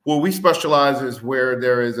where we specialize is where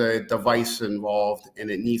there is a device involved and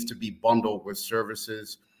it needs to be bundled with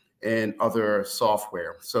services and other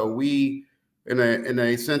software. So we, in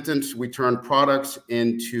a sentence, we turn products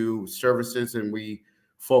into services and we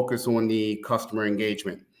focus on the customer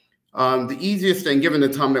engagement. The easiest thing, given the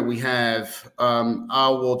time that we have, I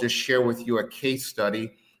will just share with you a case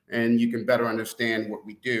study and you can better understand what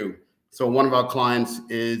we do. So one of our clients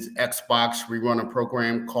is Xbox. We run a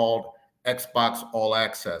program called Xbox All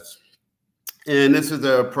Access. And this is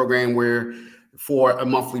a program where for a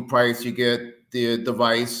monthly price, you get the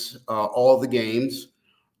device, all the games,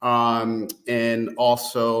 and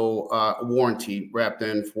also a warranty wrapped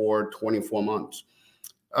in for 24 months.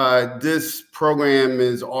 This program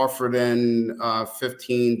is offered in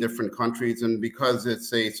 15 different countries. And because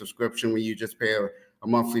it's a subscription where you just pay a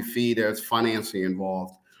monthly fee, there's financing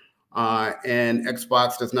involved. And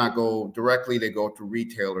Xbox does not go directly, they go to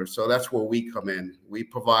retailers. So that's where we come in. We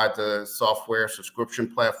provide the software subscription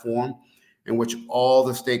platform in which all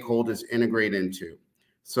the stakeholders integrate into.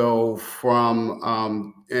 So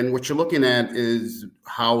and what you're looking at is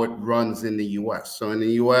how it runs in the US. So in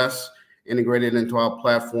the US, integrated into our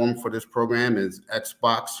platform for this program is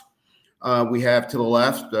Xbox. We have to the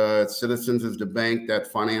left, Citizens is the bank that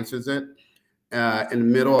finances it. In the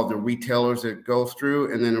middle of the retailers it goes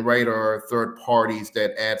through, and then the right are third parties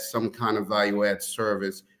that add some kind of value add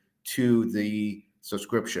service to the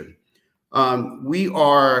subscription. We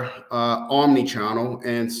are omni-channel,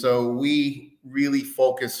 and so we really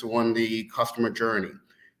focus on the customer journey.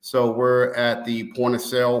 So we're at the point of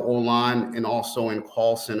sale online and also in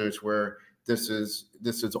call centers where this is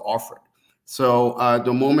offered. So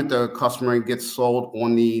the moment the customer gets sold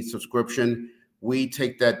on the subscription, we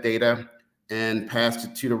take that data and pass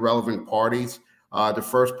it to the relevant parties. The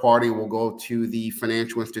first party will go to the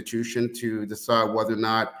financial institution to decide whether or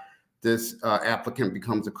not this applicant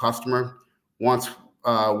becomes a customer. Once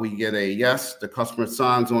we get a yes, the customer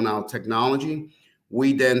signs on our technology.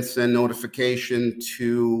 We then send notification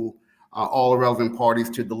to all the relevant parties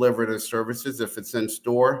to deliver the services. If it's in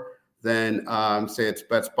store, then say it's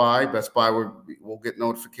Best Buy. Best Buy will get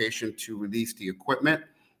notification to release the equipment,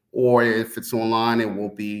 or if it's online, it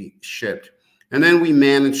will be shipped. And then we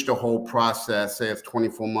manage the whole process, say it's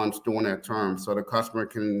 24 months during that term. So the customer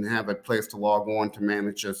can have a place to log on to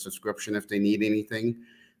manage a subscription. If they need anything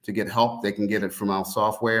to get help, they can get it from our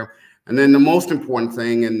software. And then the most important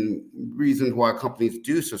thing and reasons why companies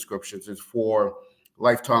do subscriptions is for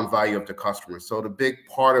lifetime value of the customer. So the big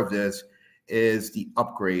part of this is the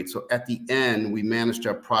upgrade. So at the end, we manage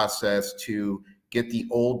that process to get the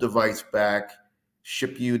old device back,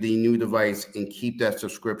 ship you the new device, and keep that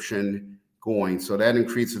subscription going. So that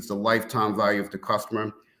increases the lifetime value of the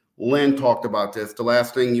customer. Lynn talked about this. The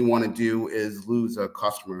last thing you want to do is lose a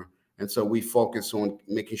customer. And so we focus on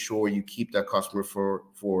making sure you keep that customer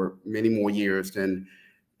for many more years than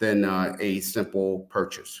a simple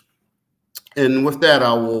purchase. And with that,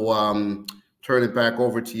 I will turn it back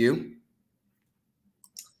over to you.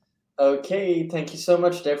 Okay, thank you so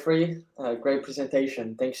much, Jeffrey. Great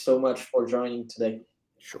presentation. Thanks so much for joining today.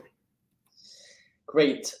 Sure.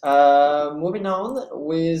 Great. Moving on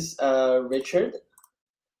with Richard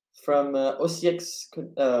from OCX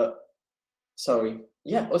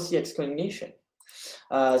Cognition.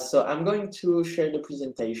 So I'm going to share the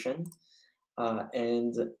presentation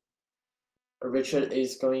and Richard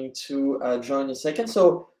is going to join in a second.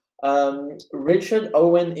 So Richard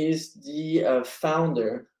Owen is the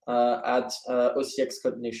founder at OCX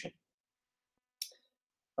Cognition.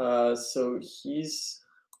 So he's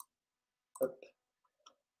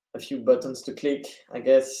a few buttons to click, I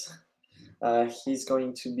guess. He's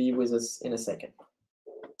going to be with us in a second.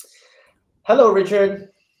 Hello, Richard.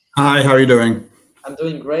 Hi, how are you doing? I'm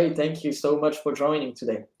doing great. Thank you so much for joining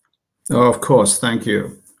today. Oh, of course. Thank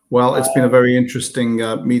you. Well, it's been a very interesting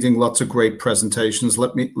meeting. Lots of great presentations.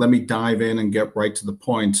 Let me dive in and get right to the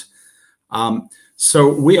point.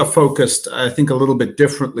 So we are focused, I think, a little bit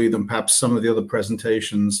differently than perhaps some of the other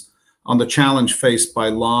presentations on the challenge faced by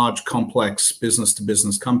large, complex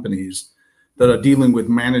business-to-business companies that are dealing with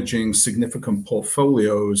managing significant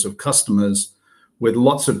portfolios of customers with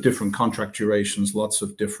lots of different contract durations, lots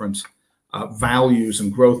of different values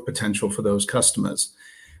and growth potential for those customers.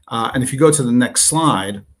 And if you go to the next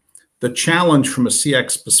slide, the challenge from a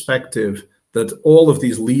CX perspective that all of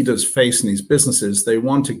these leaders face in these businesses, they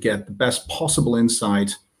want to get the best possible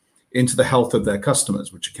insight into the health of their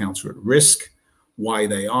customers, which accounts for risk, why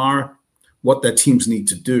they are, what their teams need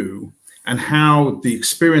to do, and how the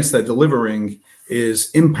experience they're delivering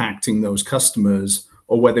is impacting those customers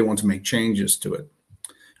or where they want to make changes to it.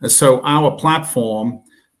 And so our platform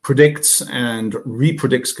predicts and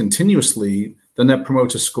repredicts continuously the Net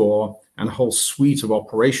Promoter Score and a whole suite of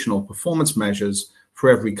operational performance measures for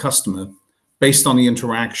every customer based on the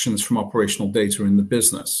interactions from operational data in the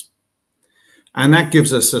business. And that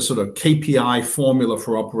gives us a sort of KPI formula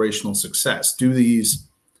for operational success. Do these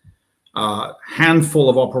handful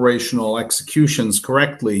of operational executions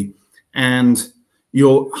correctly, and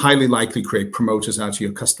you'll highly likely create promoters out of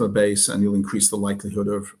your customer base, and you'll increase the likelihood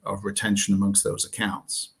of retention amongst those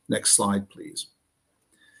accounts. Next slide, please.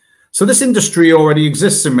 So this industry already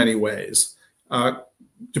exists in many ways.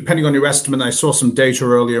 Depending on your estimate, I saw some data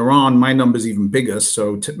earlier on. My number's even bigger,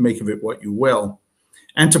 so make of it what you will.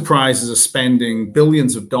 Enterprises are spending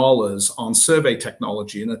billions of dollars on survey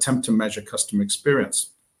technology in an attempt to measure customer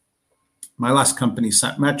experience. My last company,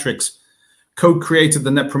 Satmetrics, co-created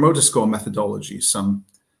the Net Promoter Score methodology some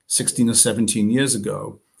 16 or 17 years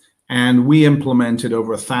ago. And we implemented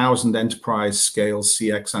over 1,000 enterprise-scale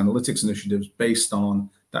CX analytics initiatives based on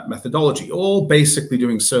that methodology, all basically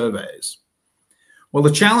doing surveys. Well,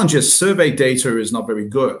 the challenge is survey data is not very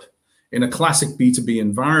good. In a classic B2B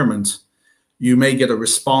environment, you may get a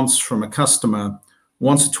response from a customer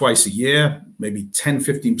once or twice a year, maybe 10,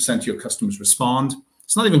 15% of your customers respond.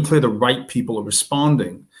 It's not even clear the right people are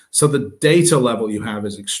responding. So the data level you have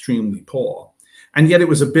is extremely poor. And yet it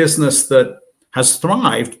was a business that has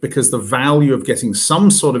thrived because the value of getting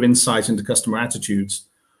some sort of insight into customer attitudes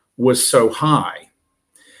was so high.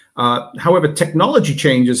 However, technology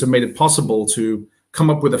changes have made it possible to come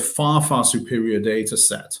up with a far, far superior data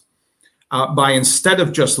set. By instead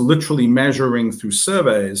of just literally measuring through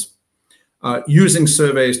surveys, using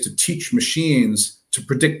surveys to teach machines to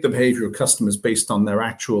predict the behavior of customers based on their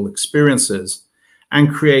actual experiences,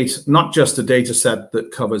 and create not just a data set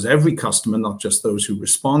that covers every customer, not just those who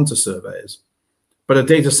respond to surveys, but a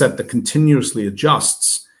data set that continuously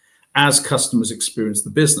adjusts as customers experience the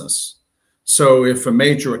business. So if a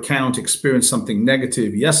major account experienced something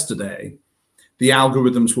negative yesterday, the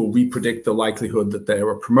algorithms will repredict the likelihood that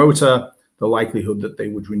they're a promoter, the likelihood that they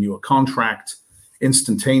would renew a contract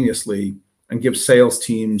instantaneously, and give sales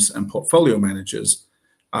teams and portfolio managers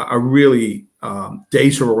a really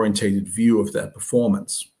data-oriented view of their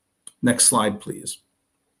performance. Next slide, please.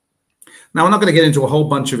 Now, I'm not going to get into a whole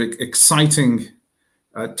bunch of exciting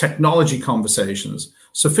technology conversations.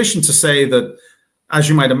 Sufficient to say that, as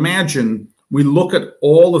you might imagine, we look at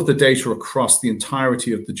all of the data across the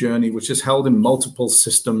entirety of the journey, which is held in multiple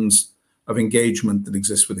systems of engagement that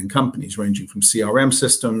exist within companies, ranging from CRM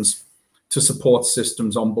systems to support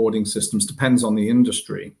systems, onboarding systems, depends on the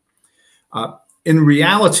industry. In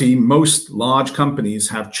reality, most large companies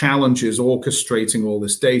have challenges orchestrating all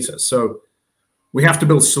this data. So we have to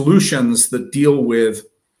build solutions that deal with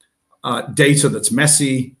data that's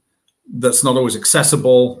messy, that's not always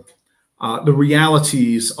accessible, the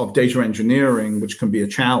realities of data engineering, which can be a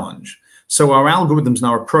challenge. So our algorithms and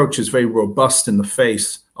our approach is very robust in the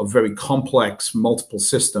face of very complex multiple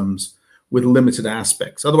systems with limited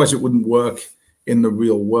aspects. Otherwise, it wouldn't work in the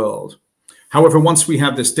real world. However, once we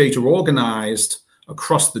have this data organized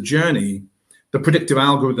across the journey, the predictive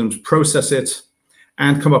algorithms process it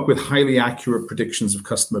and come up with highly accurate predictions of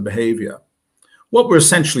customer behavior. What we're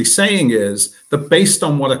essentially saying is that based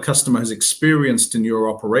on what a customer has experienced in your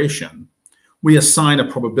operation, we assign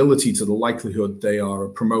a probability to the likelihood they are a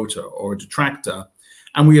promoter or a detractor,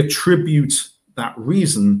 and we attribute that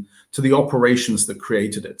reason to the operations that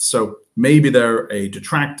created it. So maybe they're a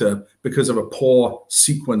detractor because of a poor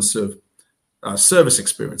sequence of service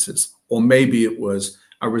experiences, or maybe it was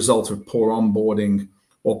a result of poor onboarding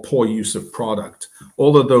or poor use of product.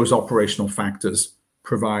 All of those operational factors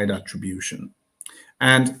provide attribution.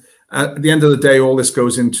 And at the end of the day, all this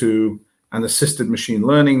goes into an assisted machine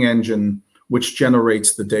learning engine, which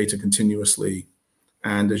generates the data continuously.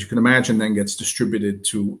 And as you can imagine, then gets distributed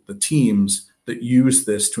to the teams that use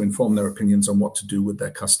this to inform their opinions on what to do with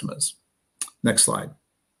their customers. Next slide.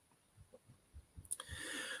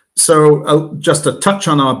 So just a touch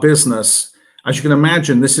on our business. As you can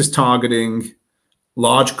imagine, this is targeting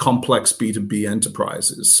large, complex B2B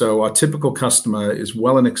enterprises. So our typical customer is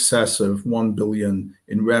well in excess of 1 billion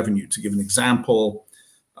in revenue. To give an example,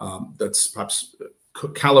 that's perhaps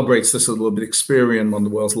calibrates this a little bit, Experian, one of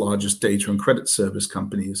the world's largest data and credit service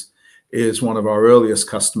companies, is one of our earliest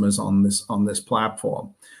customers on this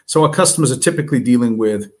platform. So our customers are typically dealing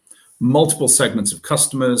with multiple segments of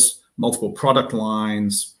customers, multiple product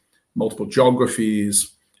lines, multiple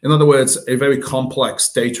geographies. In other words, a very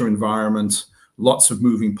complex data environment, lots of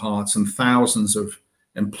moving parts, and thousands of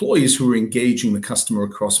employees who are engaging the customer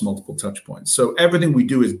across multiple touch points. So everything we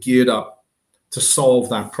do is geared up to solve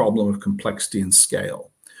that problem of complexity and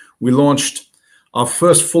scale. We launched our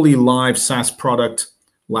first fully live SaaS product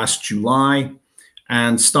last July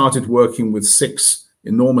and started working with 6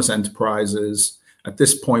 enormous enterprises. At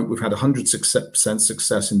this point, we've had 100%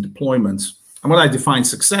 success in deployment. And what I define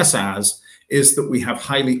success as is that we have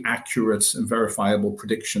highly accurate and verifiable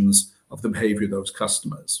predictions of the behavior of those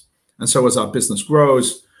customers. And so as our business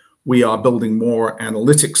grows, we are building more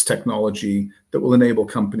analytics technology that will enable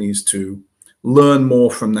companies to learn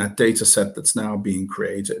more from that data set that's now being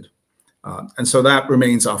created. And so that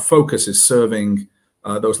remains our focus, is serving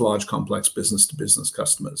those large, complex business-to-business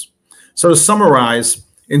customers. So to summarize,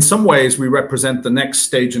 in some ways, we represent the next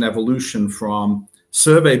stage in evolution from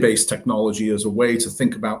survey-based technology as a way to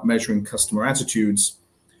think about measuring customer attitudes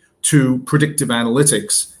to predictive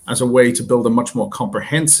analytics as a way to build a much more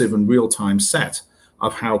comprehensive and real-time set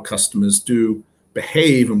of how customers do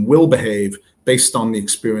behave and will behave based on the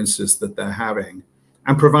experiences that they're having,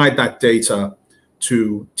 and provide that data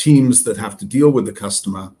to teams that have to deal with the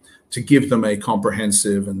customer to give them a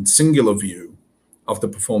comprehensive and singular view of the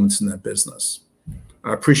performance in their business.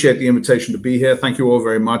 I appreciate the invitation to be here. Thank you all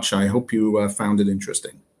very much. I hope you found it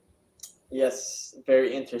interesting. Yes,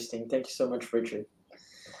 very interesting. Thank you so much, Richard.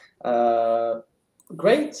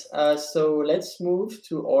 Great. So let's move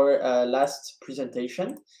to our last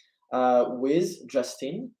presentation with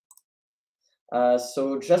Justin.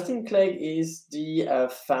 So Justin Clegg is the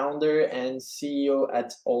founder and CEO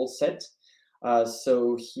at Allset.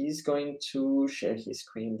 So he's going to share his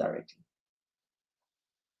screen directly.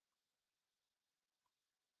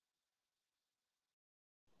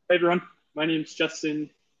 Hey everyone, my name's Justin.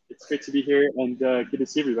 It's great to be here and good to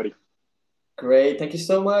see everybody. Great. Thank you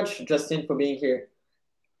so much, Justin, for being here.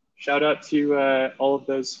 Shout out to all of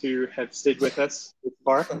those who have stayed with us this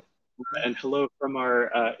far. And hello from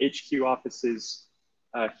our HQ offices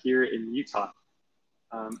here in Utah.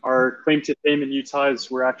 Our claim to fame in Utah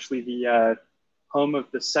is we're actually the home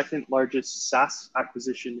of the second largest SaaS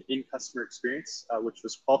acquisition in customer experience, which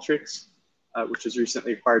was Qualtrics, which was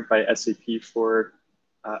recently acquired by SAP for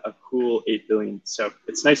a cool $8 billion. So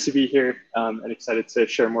it's nice to be here and excited to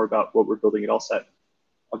share more about what we're building at Allset.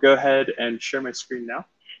 I'll go ahead and share my screen now.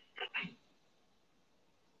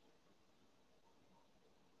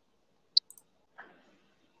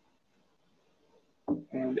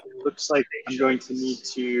 And it looks like I'm going to need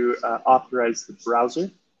to authorize the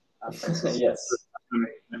browser. Yes.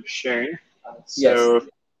 I'm sharing. So yes.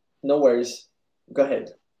 No worries. Go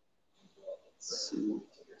ahead. Let's see.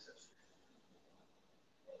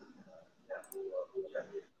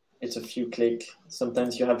 It's a few clicks.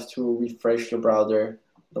 Sometimes you have to refresh your browser.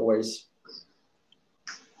 No worries.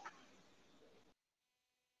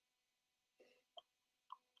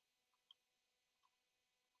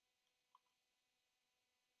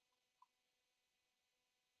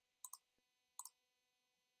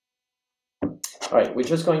 All right, we're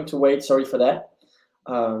just going to wait. Sorry for that.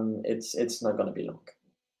 It's not going to be long.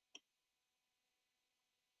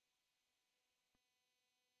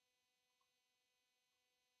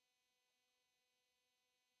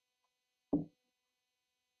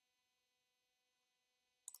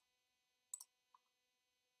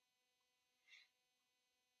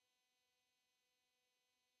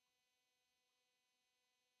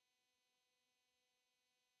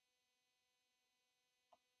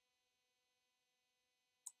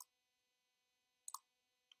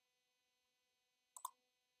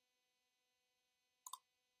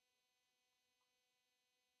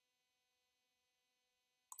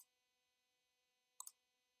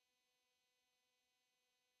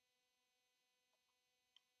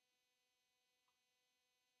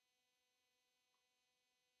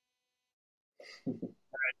 All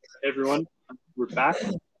right, everyone, we're back.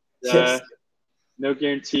 Yes. No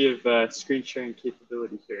guarantee of screen sharing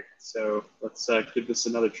capability here, so let's give this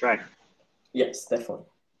another try. Yes, definitely.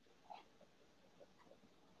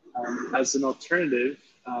 As an alternative,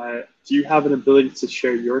 do you have an ability to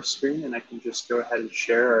share your screen, and I can just go ahead and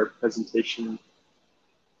share our presentation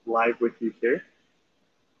live with you here?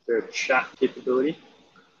 Is there a chat capability?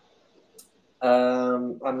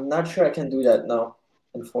 I'm not sure I can do that now,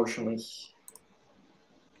 unfortunately.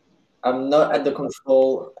 I'm not at the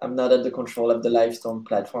control of the Livestone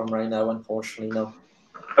platform right now, unfortunately. No.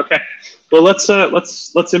 Okay. Well,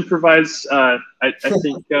 let's improvise. I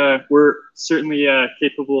think we're certainly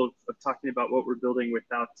capable of talking about what we're building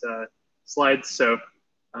without slides. So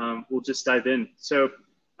we'll just dive in. So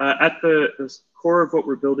at the core of what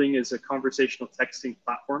we're building is a conversational texting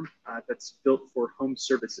platform that's built for home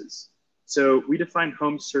services. So we define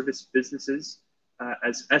home service businesses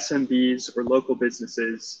as SMBs or local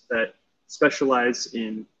businesses that specialize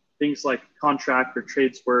in things like contract or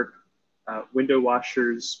trades work, window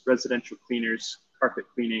washers, residential cleaners, carpet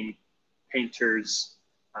cleaning, painters,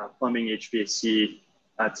 plumbing, HVAC,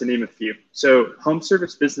 to name a few. So home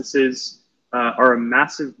service businesses are a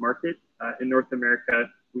massive market in North America.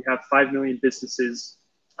 We have 5 million businesses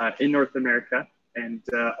in North America, and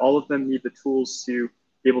all of them need the tools to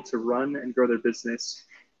be able to run and grow their business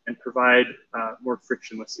and provide more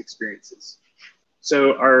frictionless experiences.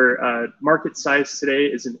 So our market size today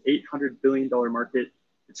is an $800 billion market.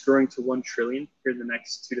 It's growing to $1 trillion here in the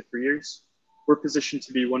next 2 to 3 years. We're positioned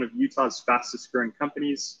to be one of Utah's fastest growing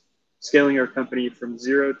companies, scaling our company from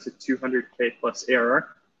 0 to 200K plus ARR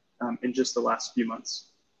in just the last few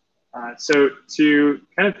months. So to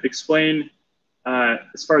kind of explain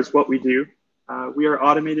as far as what we do, we are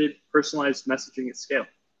automated personalized messaging at scale.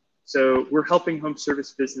 So we're helping home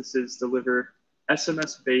service businesses deliver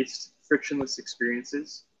SMS-based frictionless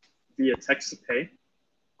experiences via text to pay,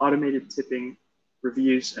 automated tipping,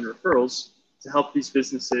 reviews, and referrals to help these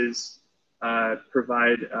businesses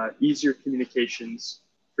provide easier communications,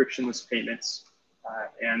 frictionless payments,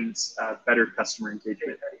 and better customer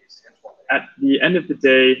engagement. At the end of the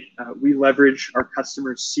day, we leverage our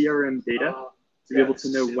customers' CRM data to be able to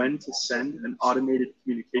know when to send an automated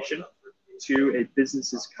communication to a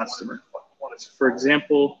business's customer. For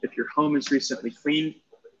example, if your home is recently cleaned,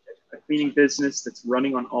 a cleaning business that's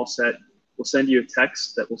running on Allset will send you a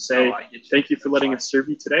text that will say, "Thank you for letting us serve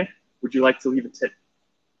you today. Would you like to leave a tip?"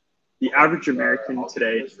 The average American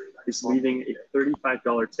today is leaving a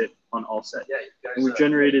 $35 tip on Allset. And we've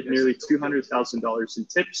generated nearly $200,000 in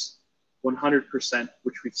tips, 100%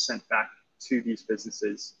 which we've sent back to these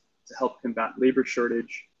businesses to help combat labor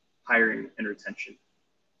shortage, hiring, and retention.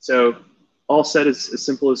 So Allset is as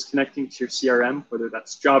simple as connecting to your CRM, whether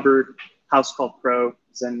that's Jobber, Housecall Pro,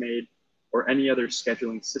 ZenMaid, or any other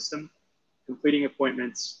scheduling system, completing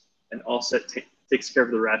appointments, and Allset takes care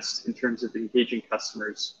of the rest in terms of engaging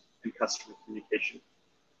customers and customer communication.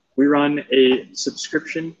 We run a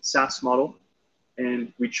subscription SaaS model,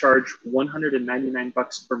 and we charge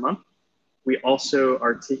 $199 per month. We also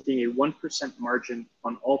are taking a 1% margin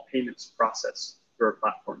on all payments processed through our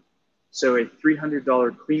platform. So a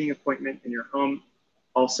 $300 cleaning appointment in your home,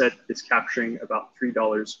 Allset is capturing about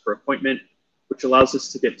 $3 per appointment, which allows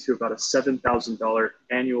us to get to about a $7,000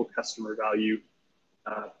 annual customer value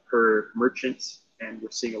per merchant, and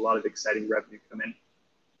we're seeing a lot of exciting revenue come in.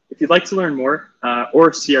 If you'd like to learn more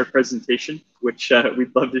or see our presentation, which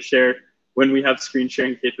we'd love to share when we have screen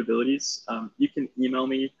sharing capabilities, you can email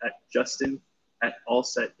me at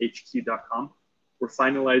justin@allsethq.com. We're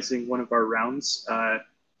finalizing one of our rounds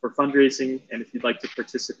for fundraising, and if you'd like to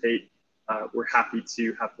participate, we're happy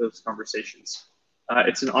to have those conversations.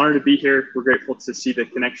 It's an honor to be here. We're grateful to see the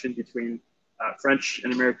connection between French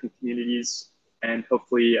and American communities, and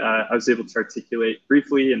hopefully I was able to articulate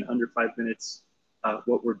briefly in under 5 minutes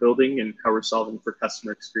what we're building and how we're solving for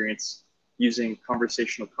customer experience using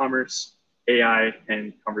conversational commerce, AI,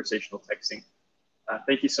 and conversational texting.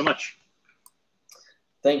 Thank you so much.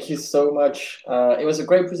 Thank you so much. It was a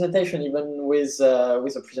great presentation, even with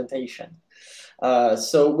a presentation.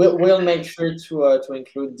 So we'll make sure to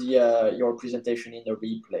include your presentation in the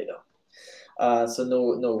replay, though. So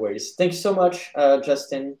no worries. Thanks so much,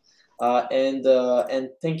 Justin, and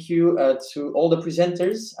thank you to all the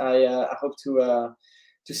presenters. I hope to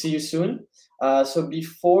see you soon. So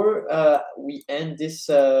before we end this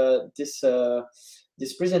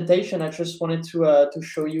presentation, I just wanted to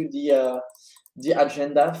show you the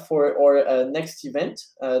agenda for our next event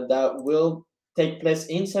that will take place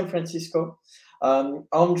in San Francisco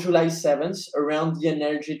on July 7th around the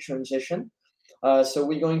energy transition. So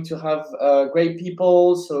we're going to have great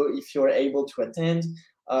people. So if you're able to attend,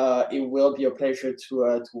 it will be a pleasure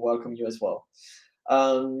to welcome you as well.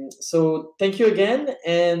 So thank you again.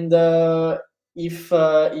 And if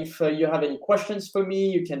you have any questions for me,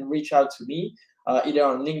 you can reach out to me either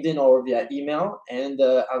on LinkedIn or via email. And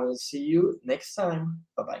I will see you next time.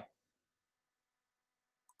 Bye-bye.